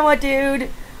like, you know what, dude?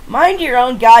 Mind your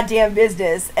own goddamn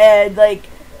business. And, like,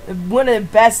 one of the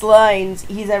best lines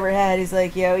he's ever had is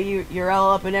like, you're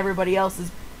all up in everybody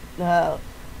else's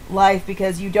life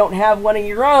because you don't have one of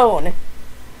your own.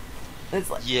 It's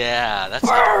like, yeah, that's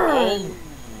like, oh.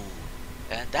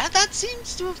 And that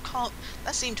seems to have calmed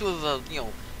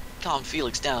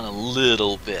Felix down a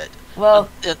little bit. Well,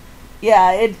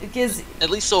 yeah, because at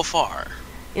least so far.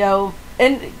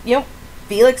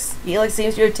 Felix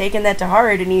seems to have taken that to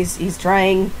heart, and he's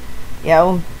trying,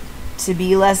 to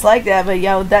be less like that. But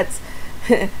that's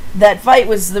that fight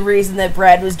was the reason that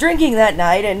Brad was drinking that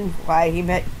night, and why he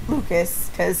met Lucas,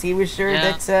 because he was sure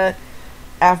that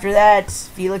after that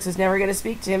Felix was never going to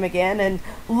speak to him again. And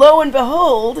lo and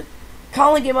behold,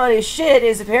 calling him on his shit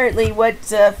is apparently what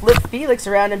flipped Felix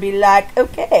around and be like,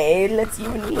 okay, let's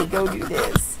you and me go do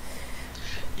this.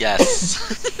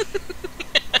 Yes.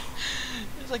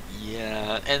 It's like,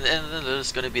 yeah. And then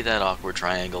there's going to be that awkward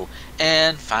triangle.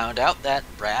 And found out that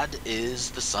Brad is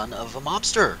the son of a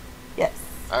mobster. Yes.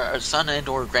 Or son and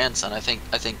or grandson, I think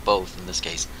both in this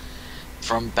case.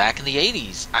 From back in the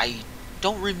 80s. I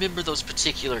don't remember those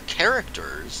particular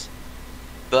characters.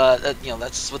 But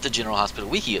that's what the General Hospital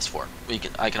Wiki is for.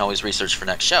 I can always research for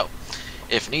next show,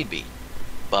 if need be.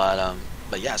 But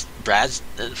yes, Brad's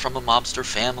from a mobster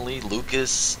family.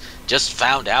 Lucas just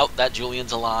found out that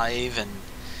Julian's alive,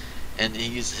 and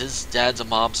his dad's a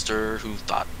mobster who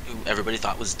everybody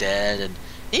thought was dead, and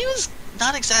he was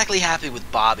not exactly happy with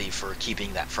Bobby for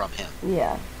keeping that from him.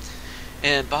 Yeah.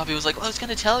 And Bobby was like, well, I was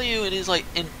going to tell you, and he's like,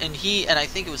 and I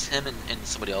think it was him and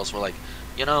somebody else were like,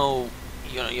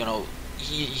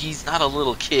 he's not a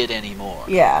little kid anymore.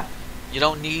 Yeah. You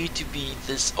don't need to be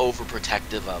this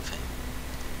overprotective of him.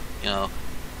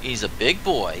 He's a big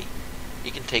boy. He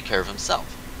can take care of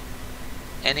himself.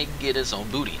 And he can get his own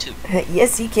booty, too.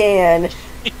 Yes, he can.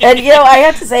 And, I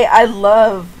have to say, I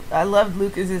loved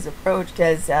Lucas's approach,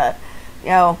 because,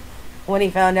 when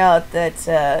he found out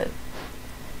that,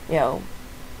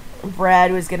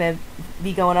 Brad was going to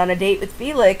be going on a date with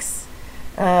Felix,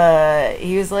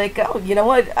 he was like, oh, you know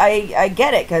what, I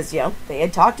get it, because, they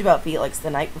had talked about Felix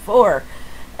the night before,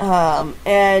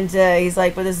 and he's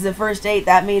like, but this is the first date,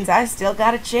 that means I still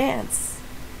got a chance.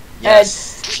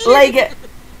 Yes. And, like,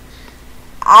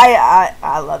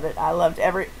 I love it. I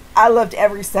loved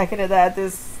every second of that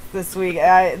this week.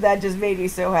 That just made me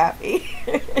so happy.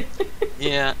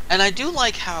 Yeah, and I do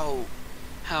like how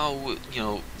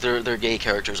their gay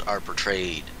characters are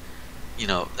portrayed. You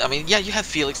have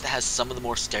Felix that has some of the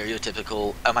more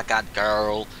stereotypical, oh my god,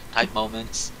 girl type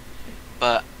moments.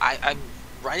 But I'm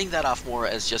writing that off more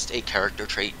as just a character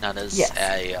trait, not as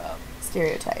a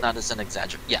stereotype. Not as an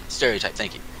exaggeration. Yeah, stereotype,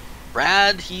 thank you.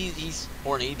 Brad, he's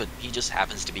horny, but he just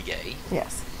happens to be gay.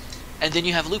 Yes. And then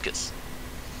you have Lucas,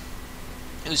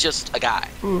 who's just a guy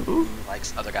who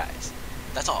likes other guys.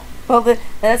 That's all. Well,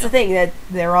 that's the thing, that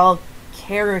they're all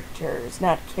characters,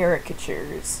 not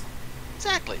caricatures.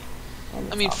 Exactly.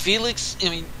 Felix,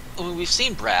 we've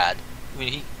seen Brad.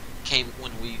 He came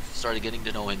when we started getting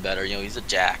to know him better. He's a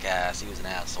jackass. He was an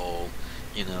asshole.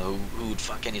 Who would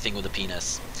fuck anything with a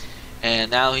penis.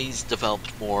 And now he's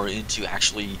developed more into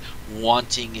actually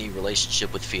wanting a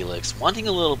relationship with Felix, wanting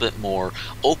a little bit more,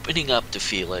 opening up to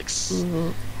Felix,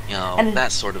 and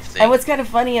that sort of thing. And what's kind of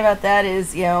funny about that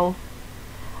is,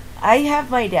 I have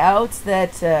my doubts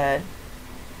that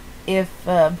if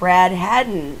Brad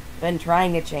hadn't been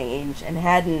trying to change and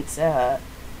hadn't,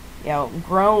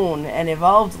 grown and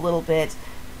evolved a little bit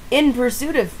in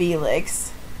pursuit of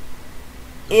Felix,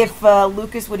 if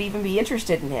Lucas would even be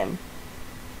interested in him.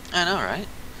 I know, right?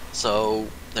 So,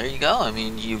 there you go. I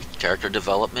mean, you character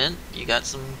development. You got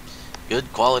some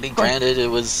good quality. Granted, it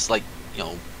was like,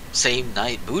 same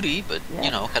night booty, but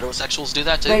heterosexuals do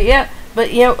that too. But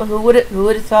who would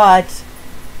have thought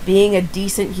being a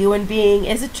decent human being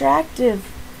is attractive?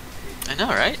 I know,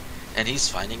 right? And he's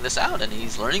finding this out, and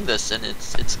he's learning this, and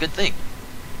it's a good thing.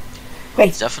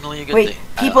 It's definitely a good thing.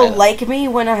 People like me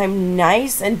when I'm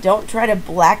nice and don't try to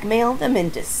blackmail them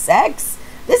into sex?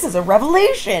 This is a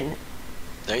revelation.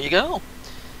 There you go.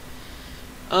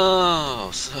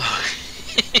 Oh, so...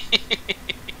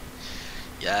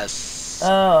 yes.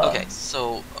 Oh. Okay,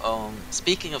 so,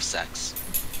 speaking of sex,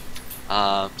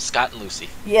 Scott and Lucy.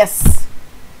 Yes.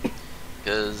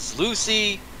 Because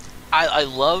Lucy, I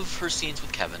love her scenes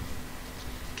with Kevin.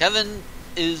 Kevin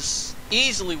is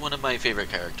easily one of my favorite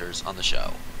characters on the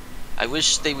show. I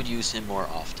wish they would use him more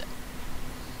often.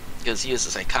 Because he is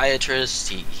a psychiatrist,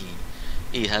 he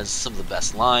has some of the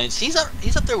best lines. He's up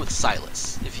there with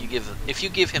Silas. If you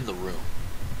give him the room,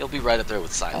 he'll be right up there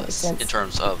with Silas in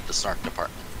terms of the snark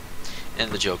department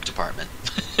and the joke department.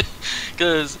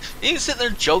 Because he's sitting there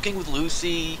joking with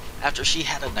Lucy after she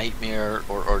had a nightmare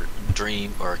or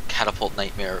dream or catapult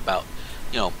nightmare about,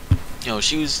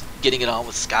 she was getting it on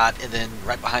with Scott, and then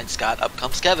right behind Scott, up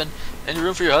comes Kevin. Any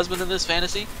room for your husband in this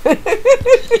fantasy?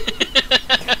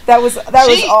 That was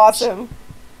awesome.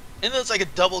 And it's like a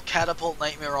double catapult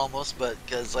nightmare almost, but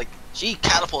because like she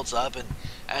catapults up, and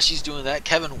as she's doing that,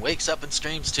 Kevin wakes up and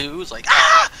screams too. It's like,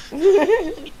 ah!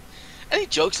 And he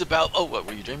jokes about, oh, what,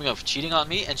 were you dreaming of cheating on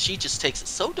me? And she just takes it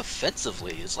so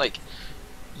defensively. It's like,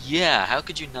 yeah, how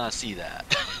could you not see that?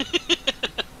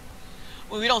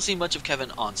 Well, we don't see much of Kevin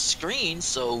on screen,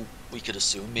 so we could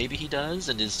assume maybe he does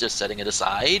and is just setting it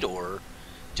aside or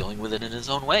dealing with it in his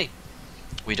own way.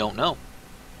 We don't know.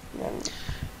 Yeah.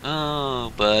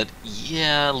 Oh, but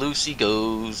yeah, Lucy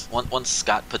goes, once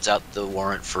Scott puts out the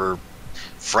warrant for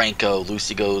Franco,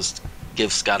 Lucy goes,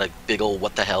 gives Scott a big ol'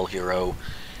 what the hell hero,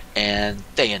 and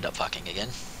they end up fucking again.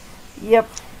 Yep.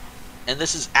 And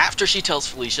this is after she tells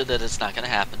Felicia that it's not going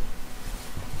to happen.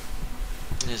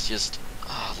 And it's just,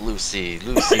 oh, Lucy.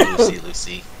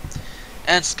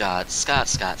 And Scott.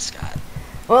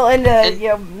 Well,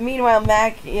 and meanwhile,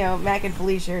 Mac and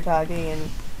Felicia are talking, and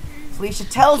Felicia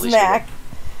tells Mac.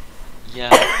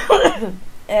 Yeah.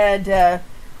 And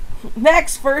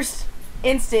Mac's first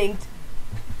instinct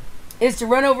is to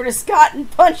run over to Scott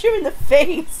and punch him in the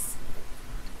face.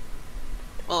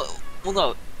 Well,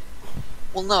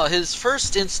 no. His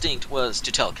first instinct was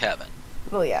to tell Kevin.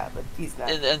 Well, yeah, but he's not.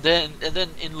 And then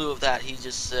in lieu of that, he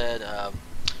just said,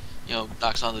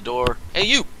 knocks on the door. Hey,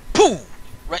 you! Boom!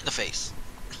 Right in the face.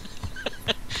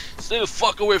 Stay the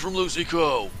fuck away from Lucy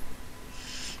Co.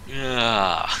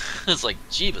 Yeah. It's like,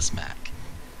 Jeebus Mac.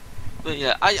 But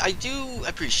yeah, I do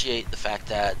appreciate the fact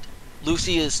that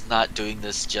Lucy is not doing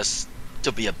this just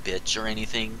to be a bitch or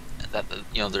anything. That,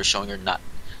 they're showing her not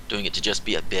doing it to just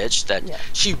be a bitch. That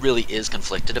she really is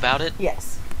conflicted about it.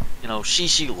 Yes.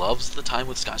 She loves the time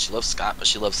with Scott. She loves Scott, but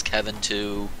she loves Kevin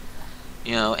too.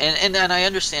 And I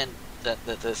understand that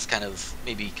that's kind of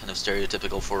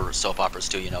stereotypical for soap operas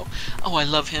too. Oh, I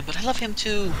love him, but I love him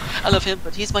too. I love him,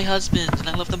 but he's my husband, and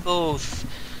I love them both.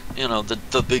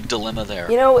 The big dilemma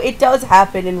there. It does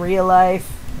happen in real life.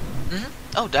 Mm-hmm.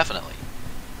 Oh, definitely,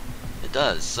 it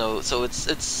does. So it's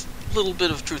a little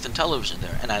bit of truth in television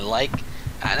there, and I like.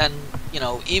 And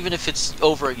even if it's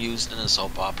overused in a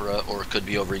soap opera, or it could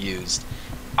be overused,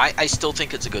 I still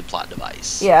think it's a good plot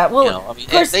device. Yeah, well,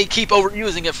 they keep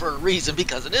overusing it for a reason,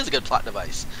 because it is a good plot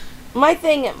device. My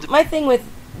thing with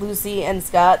Lucy and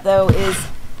Scott, though, is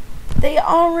they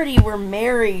already were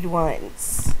married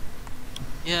once.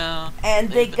 Yeah. And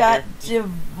they got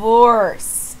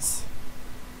divorced.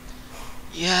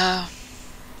 Yeah.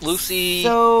 Lucy...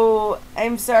 So,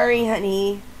 I'm sorry,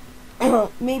 honey.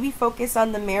 Maybe focus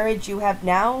on the marriage you have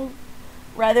now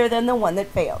rather than the one that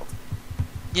failed.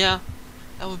 Yeah,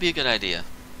 that would be a good idea.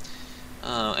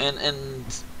 And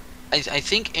I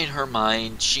think in her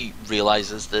mind she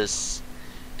realizes this,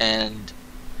 and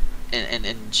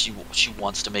she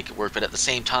wants to make it work, but at the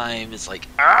same time it's like,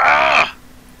 ah!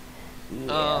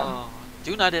 Yeah.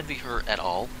 Do not envy her at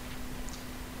all.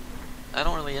 I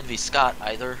don't really envy Scott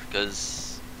either,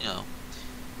 because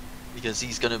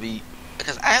he's gonna be.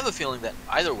 Because I have a feeling that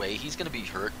either way, he's going to be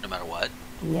hurt no matter what.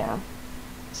 Yeah.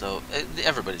 So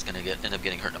everybody's going to end up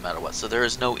getting hurt no matter what. So there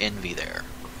is no envy there.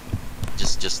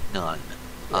 Just none.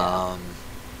 Yeah.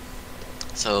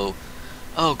 So,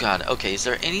 oh God. Okay, is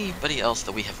there anybody else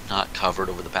that we have not covered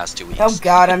over the past 2 weeks? Oh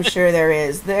God, I'm sure there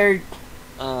is.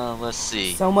 Let's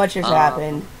see. So much has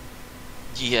happened.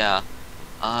 Yeah.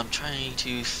 I'm trying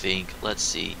to think. Let's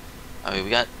see. I mean, we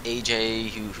got AJ,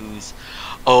 who's,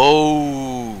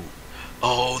 oh,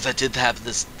 that did happen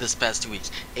this past 2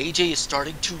 weeks. AJ is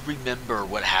starting to remember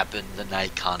what happened the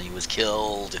night Connie was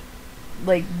killed.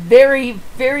 Like, very,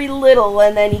 very little,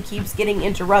 and then he keeps getting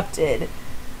interrupted.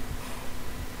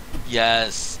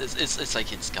 Yes, it's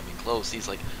like it's coming close. He's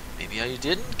like, maybe I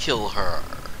didn't kill her,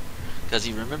 because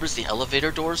he remembers the elevator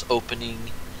doors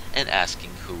opening and asking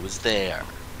who was there.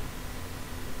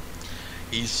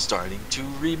 He's starting to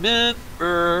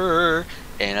remember,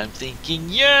 and I'm thinking,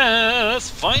 yes,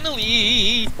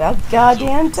 finally! About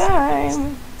goddamn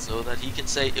time. So that he can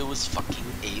say it was fucking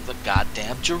Ava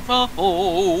goddamn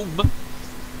Jerome,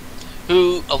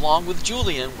 who, along with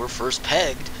Julian, were first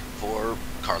pegged for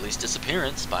Carly's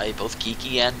disappearance by both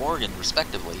Kiki and Morgan,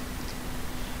 respectively.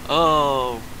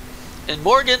 Oh, and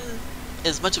Morgan,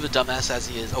 as much of a dumbass as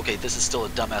he is, okay, this is still a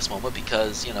dumbass moment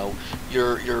because, you know,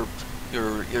 you're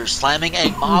slamming a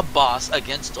mob boss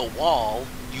against a wall,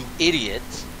 you idiot.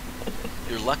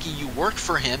 You're lucky you work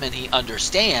for him and he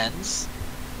understands.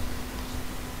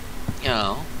 You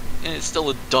know, and it's still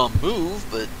a dumb move,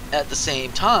 but at the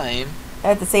same time...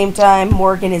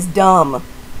 Morgan is dumb.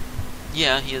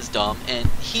 Yeah, he is dumb, and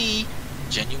he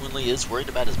genuinely is worried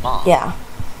about his mom. Yeah.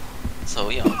 So,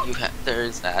 you know, there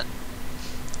is that.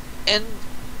 And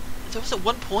there was at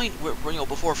one point where, you know,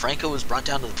 before Franco was brought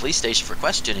down to the police station for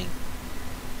questioning,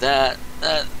 that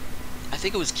I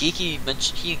think it was Kiki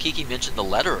mentioned, he and Kiki mentioned the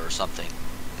letter or something,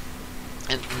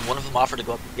 and one of them offered to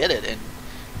go up and get it,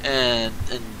 and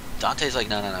Dante's like,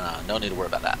 no need to worry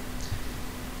about that.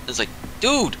 It's like,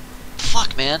 dude,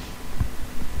 fuck, man.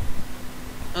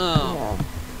 Oh. Yeah.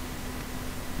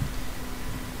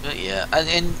 But yeah,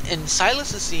 and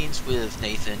Silas's scenes with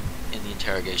Nathan in the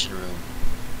interrogation room,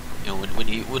 you know, when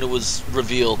it was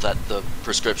revealed that the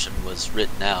prescription was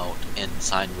written out and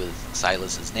signed with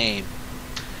Silas's name,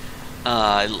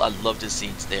 I loved his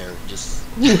scenes there. Just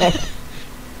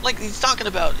like he's talking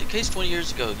about in case 20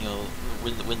 years ago, you know,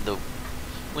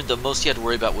 when the most he had to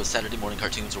worry about was Saturday morning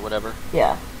cartoons or whatever.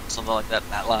 Yeah. Something like that.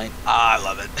 That line. I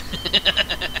love it.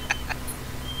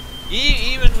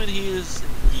 Even when he is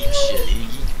deep shit, he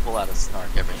can pull out a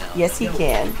snark every now and then. Yes, he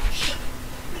can.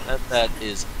 That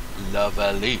is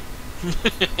lovely.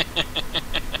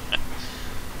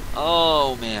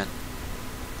 Oh man.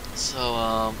 So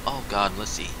oh god,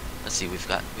 let's see. We've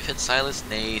hit Silas,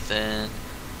 Nathan.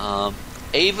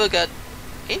 Ava got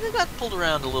pulled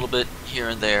around a little bit here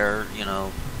and there. You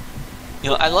know,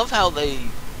 I love how they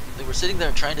were sitting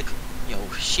there trying to, you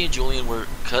know, she and Julian were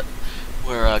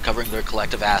covering their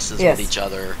collective asses with each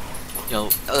other. You know,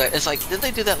 it's like, did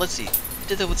they do that? Let's see. They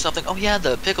did that with something. Oh yeah,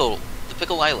 the pickle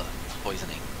Lila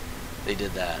poisoning. They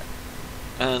did that.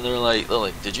 And they're like,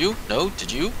 did you? No?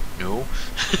 Did you? No.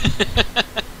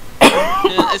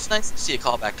 Yeah, it's nice to see a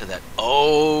callback to that.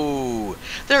 Oh,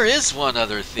 there is one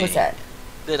other thing. What's that?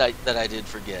 That I did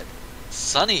forget.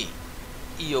 Sonny,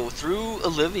 through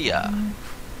Olivia.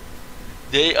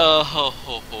 They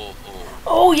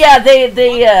Oh yeah,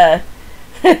 they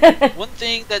One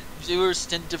thing that viewers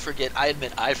tend to forget, I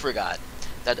admit I forgot,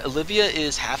 that Olivia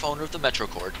is half owner of the Metro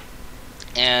Court,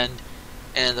 and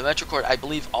the Metro Court, I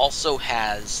believe, also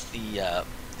has the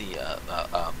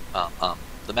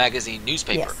magazine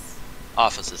newspaper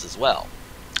offices as well.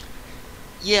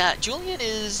 Yeah, Julian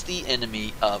is the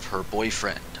enemy of her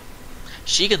boyfriend.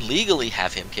 She can legally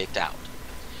have him kicked out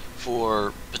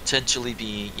for potentially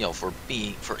being, for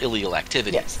illegal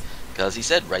activities. Because he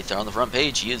said right there on the front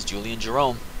page, he is Julian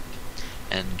Jerome.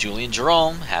 And Julian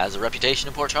Jerome has a reputation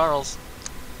in Port Charles.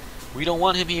 We don't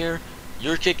want him here.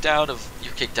 You're kicked out of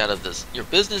this. Your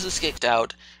business is kicked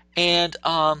out. And,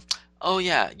 oh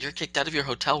yeah, you're kicked out of your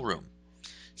hotel room.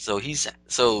 So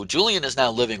Julian is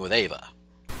now living with Ava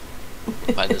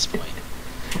by this point.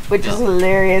 Which is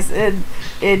hilarious. And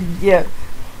yeah,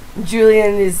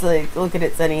 Julian is like looking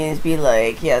at Sonny and be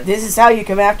like, yeah, this is how you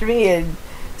come after me, and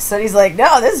Sonny's like,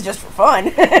 no, this is just for fun.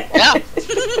 Yeah.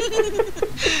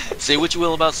 Say what you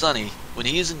will about Sonny. When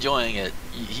he is enjoying it,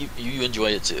 you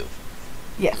enjoy it too.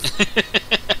 Yes.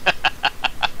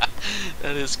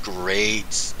 That is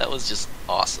great. That was just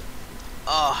awesome.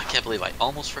 Oh, I can't believe I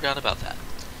almost forgot about that.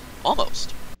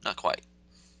 Almost. Not quite.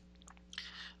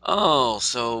 Oh,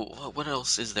 so what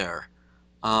else is there?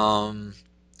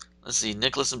 Let's see.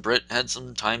 Nicholas and Britt had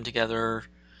some time together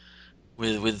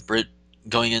with Britt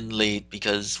going in late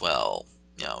because, well,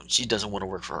 she doesn't want to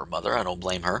work for her mother. I don't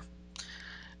blame her.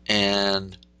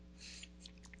 And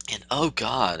oh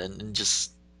god, and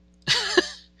just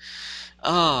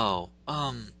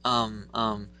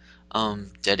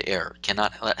dead air.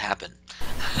 Cannot let happen.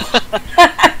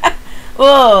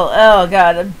 Whoa, oh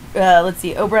god. Let's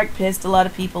see. Obrecht pissed a lot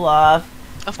of people off.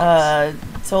 Of course.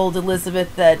 told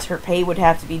Elizabeth that her pay would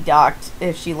have to be docked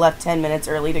if she left 10 minutes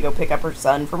early to go pick up her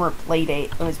son from his play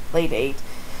date.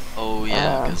 Oh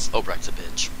yeah, because Obrecht's a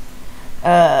bitch.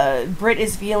 Britt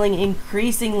is feeling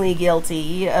increasingly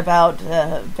guilty about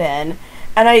Ben,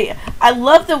 and I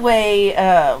love the way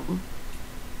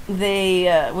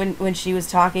they when she was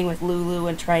talking with Lulu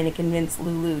and trying to convince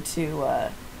Lulu to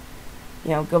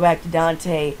go back to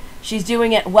Dante. She's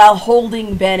doing it while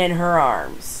holding Ben in her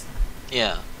arms.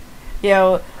 Yeah.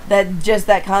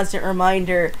 That constant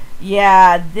reminder.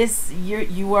 Yeah,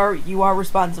 you are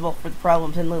responsible for the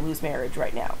problems in Lulu's marriage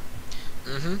right now.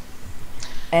 Mm-hmm.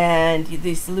 And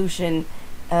the solution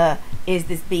is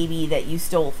this baby that you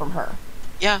stole from her.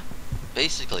 Yeah,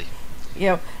 basically.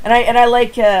 And I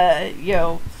like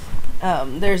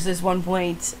there's this one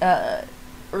point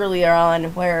earlier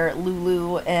on where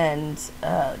Lulu and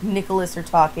Nicholas are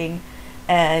talking,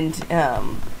 and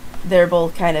they're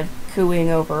both kind of cooing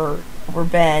over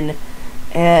Ben,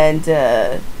 and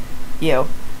they're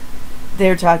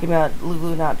talking about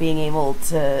Lulu not being able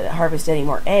to harvest any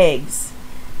more eggs.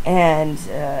 And,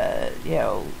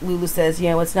 Lulu says,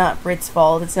 it's not Britt's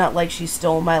fault. It's not like she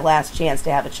stole my last chance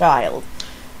to have a child.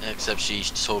 Except she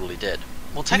totally did.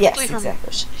 Well, technically, yes,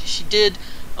 exactly. she did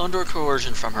under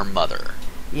coercion from her mother.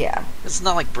 Yeah. It's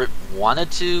not like Britt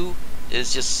wanted to.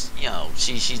 It's just,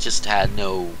 she just had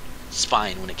no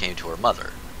spine when it came to her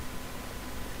mother.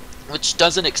 Which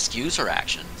doesn't excuse her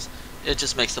actions. It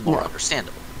just makes them more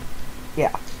understandable.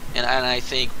 Yeah. And I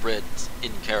think Britt,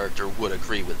 in character, would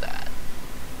agree with that.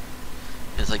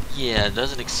 It's like, yeah, it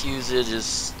doesn't excuse it,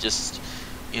 it's just,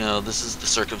 this is the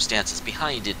circumstances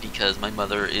behind it because my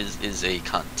mother is a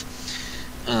cunt.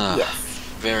 Yes.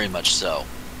 Very much so.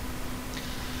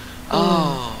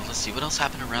 Oh, let's see, what else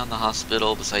happened around the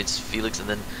hospital besides Felix, and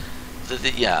then,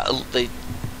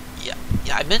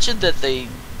 I mentioned that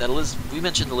we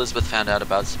mentioned Elizabeth found out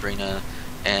about Sabrina,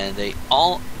 and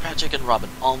Patrick and Robin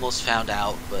almost found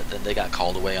out, but then they got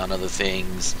called away on other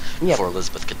things before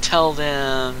Elizabeth could tell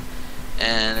them.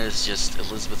 And it's just,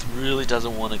 Elizabeth really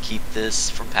doesn't want to keep this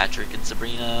from Patrick and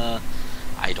Sabrina.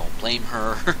 I don't blame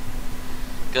her.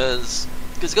 Because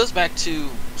it goes back to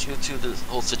the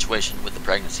whole situation with the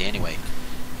pregnancy anyway.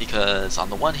 Because on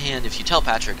the one hand, if you tell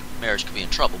Patrick, marriage could be in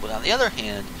trouble. But on the other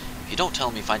hand, if you don't tell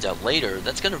him, he finds out later,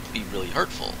 that's going to be really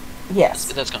hurtful.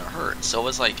 Yes. That's going to hurt. So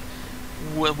it's like,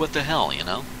 what the hell,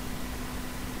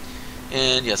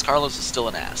 And yes, Carlos is still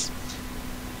an ass.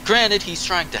 Granted, he's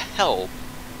trying to help.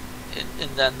 And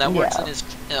then that works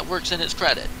in his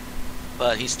credit,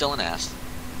 but he's still an ass.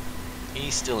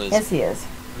 He still is. Yes, he is.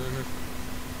 Mm-hmm.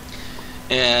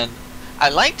 And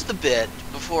I liked the bit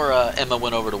before Emma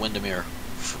went over to Windermere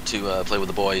to play with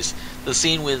the boys. The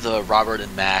scene with Robert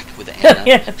and Mac with Anna.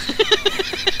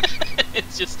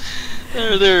 It's just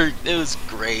it was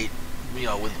great.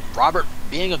 With Robert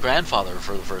being a grandfather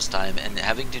for the first time and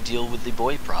having to deal with the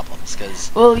boy problems. I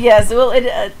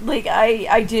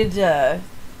did.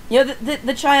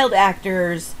 The child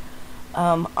actors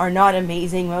are not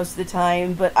amazing most of the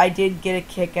time, but I did get a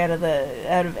kick out of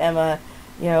Emma,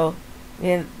 her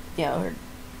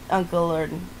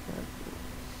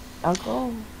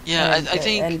uncle. Yeah, and, I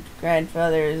think and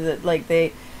grandfathers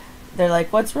that they're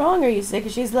like, "What's wrong? Are you sick?"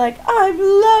 And she's like, "I'm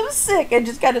lovesick," and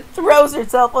just kind of throws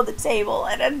herself on the table,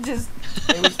 and it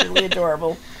was really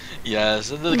adorable. Yes,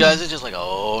 and the guys are just like,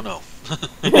 "Oh no."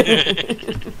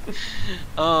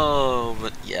 Oh,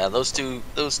 but yeah, those two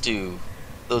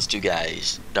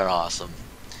guys, they're awesome.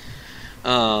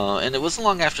 And it wasn't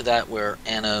long after that where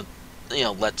Anna,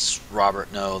 lets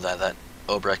Robert know that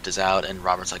Obrecht is out, and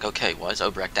Robert's like, okay, why is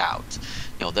Obrecht out?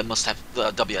 They must have,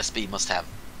 the WSB must have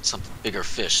some bigger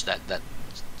fish that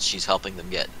she's helping them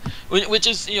get, which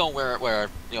is where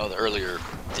the earlier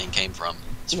thing came from.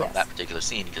 It's from that particular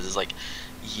scene, because it's like,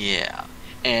 yeah.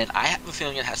 And I have a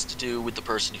feeling it has to do with the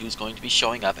person who's going to be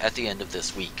showing up at the end of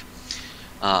this week.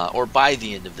 Or by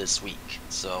the end of this week.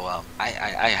 So I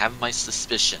have my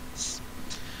suspicions.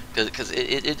 Because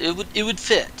it would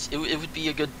fit. It would be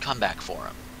a good comeback for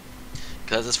him.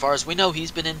 Because as far as we know,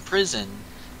 he's been in prison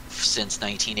since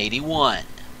 1981.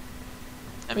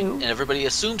 I mean, and everybody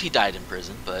assumed he died in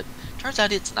prison, but turns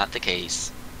out it's not the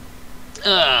case.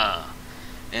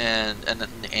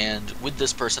 And with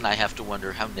this person, I have to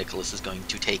wonder how Nicholas is going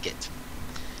to take it.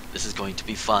 This is going to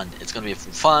be fun. It's going to be a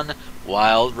fun,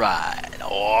 wild ride.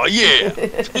 Oh yeah!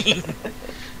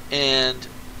 and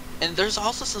there's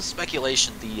also some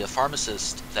speculation. The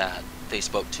pharmacist that they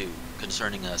spoke to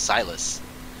concerning Silas.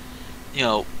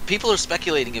 People are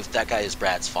speculating if that guy is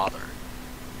Brad's father,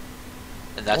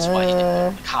 and that's why he didn't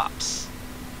go to the cops.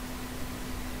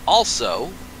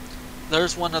 Also,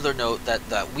 there's one other note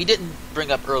that we didn't bring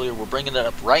up earlier. We're bringing it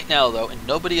up right now, though, and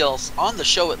nobody else, on the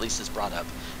show at least, has brought up.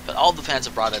 But all the fans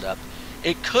have brought it up.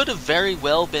 It could have very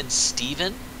well been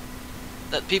Steven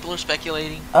that people are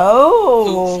speculating.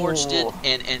 Oh. Who forged it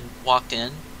and walked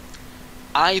in.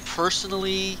 I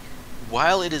personally,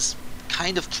 while it is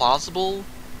kind of plausible,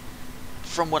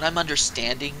 from what I'm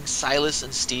understanding, Silas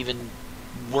and Steven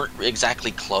weren't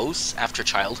exactly close after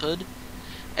childhood.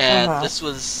 And this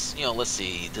was, let's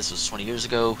see, this was 20 years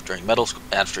ago during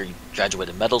after he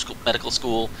graduated medical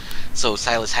school. So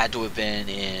Silas had to have been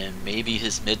in maybe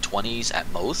his mid-20s at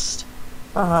most.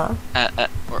 Or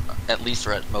at least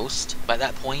or at most by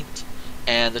that point.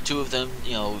 And the two of them,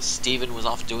 Steven was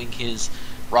off doing his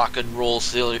rock and roll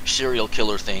serial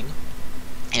killer thing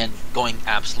and going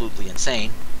absolutely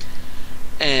insane.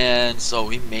 And so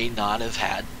he may not have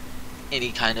had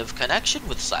any kind of connection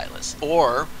with Silas,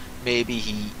 or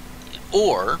maybe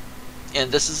and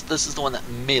this is the one that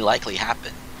may likely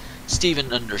happen.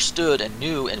 Steven understood and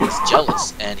knew and was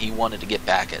jealous, and he wanted to get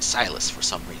back at Silas for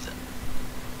some reason.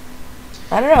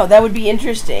 I don't know. That would be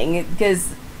interesting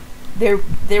because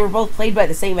they were both played by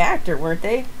the same actor, weren't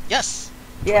they? Yes.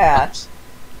 Yeah.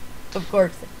 Of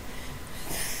course.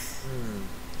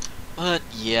 But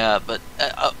yeah,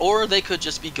 or they could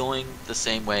just be going the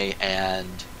same way and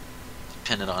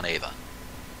pin it on Ava,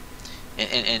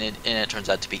 and it turns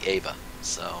out to be Ava.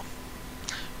 So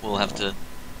we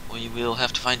will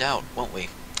have to find out, won't we?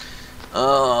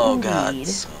 Oh, indeed. God.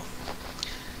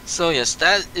 So yes,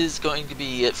 that is going to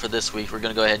be it for this week. We're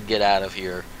going to go ahead and get out of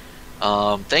here.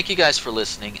 Thank you guys for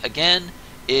listening. Again,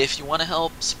 if you want to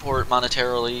help support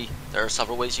monetarily, there are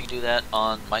several ways you can do that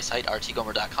on my site,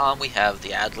 rtgomer.com. We have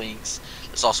the ad links.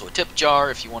 There's also a tip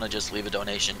jar if you want to just leave a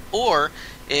donation. Or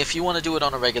if you want to do it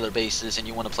on a regular basis and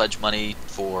you want to pledge money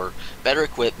for better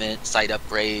equipment, site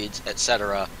upgrades,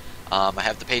 etc., I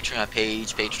have the Patreon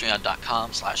page,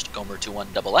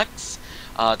 patreon.com/gomer21xx.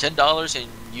 $10 and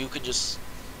you can just,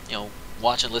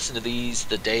 watch and listen to these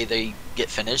the day they get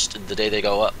finished and the day they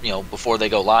go up, before they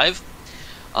go live.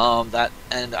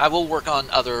 And I will work on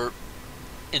other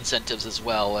incentives as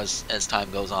well as time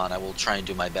goes on. I will try and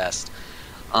do my best.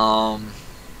 And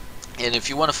if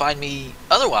you want to find me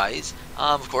otherwise,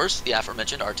 of course, the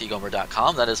aforementioned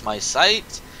rtgomer.com, that is my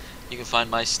site. You can find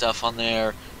my stuff on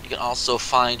there. You can also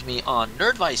find me on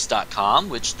nerdvice.com,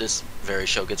 which this very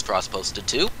show gets cross-posted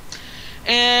to.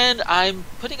 And I'm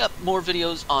putting up more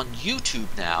videos on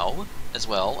YouTube now as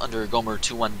well under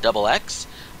Gomer21xx.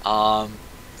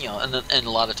 And a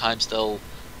lot of times I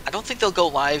don't think they'll go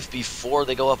live before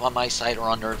they go up on my site or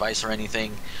on Nerdvice or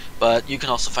anything, but you can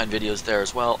also find videos there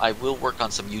as well. I will work on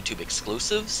some YouTube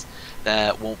exclusives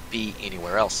that won't be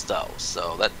anywhere else though,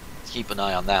 so keep an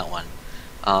eye on that one.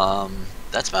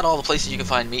 That's about all the places you can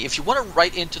find me. If you want to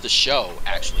write into the show,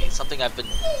 actually, something I've been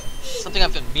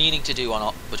meaning to do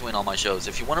between all my shows.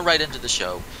 If you want to write into the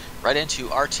show, write into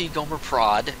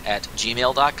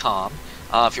rtgomerprod@gmail.com.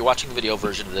 If you're watching the video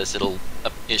version of this,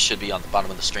 it should be on the bottom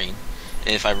of the screen,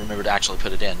 if I remember to actually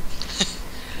put it in.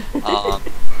 And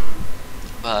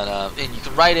you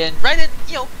can write in, and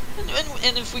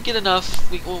if we get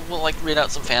enough, we'll read out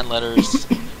some fan letters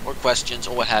or questions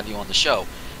or what have you on the show.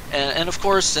 And of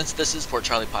course, since this is Port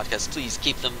Charlie Podcast, please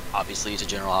keep them obviously to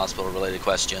General Hospital related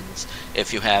questions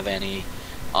if you have any,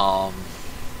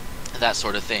 that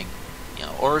sort of thing.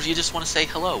 Or if you just want to say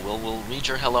hello, we'll read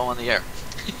your hello on the air.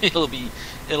 it'll be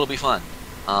fun.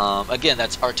 Again,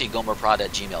 that's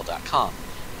rtgomerprod@gmail.com.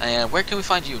 And where can we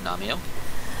find you, Namio?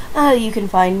 You can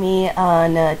find me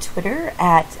on Twitter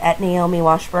at Naomi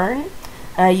Washburn.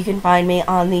 You can find me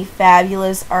on the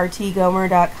fabulous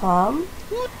rtgomer.com.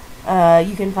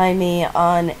 You can find me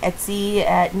on Etsy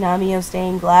at Namio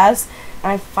Stained Glass.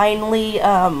 I finally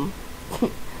got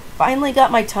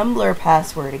my Tumblr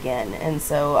password again, and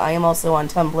so I am also on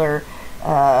Tumblr.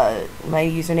 My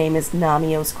username is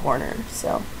Namio's Corner.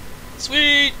 So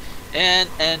sweet. And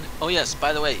oh yes,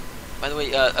 by the way,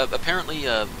 apparently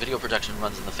video production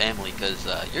runs in the family because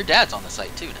your dad's on the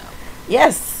site too now.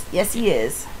 Yes, he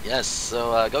is. Yes,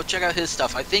 so go check out his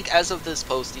stuff. I think as of this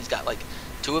post, he's got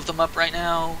 2 of them up right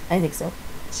now. I think so.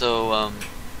 So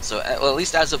at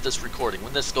least as of this recording,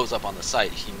 when this goes up on the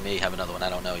site, he may have another one. I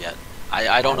don't know yet.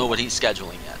 I don't know what he's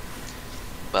scheduling yet.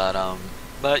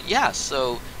 But yeah,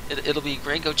 so it'll be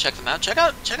great. Go check them out. Check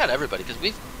out everybody because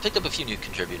we've picked up a few new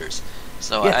contributors.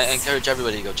 So yes. I encourage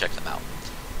everybody to go check them out.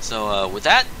 So with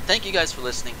that, thank you guys for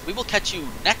listening. We will catch you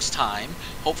next time.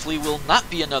 Hopefully, will not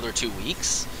be another 2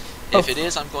 weeks. If it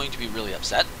is, I'm going to be really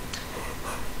upset.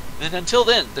 And until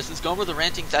then, this is Gomer the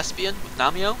Ranting Thespian with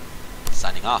Namio,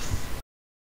 signing off.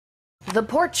 The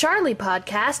Port Charlie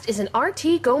podcast is an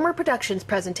RT Gomer Productions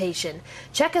presentation.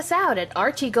 Check us out at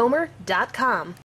rtgomer.com.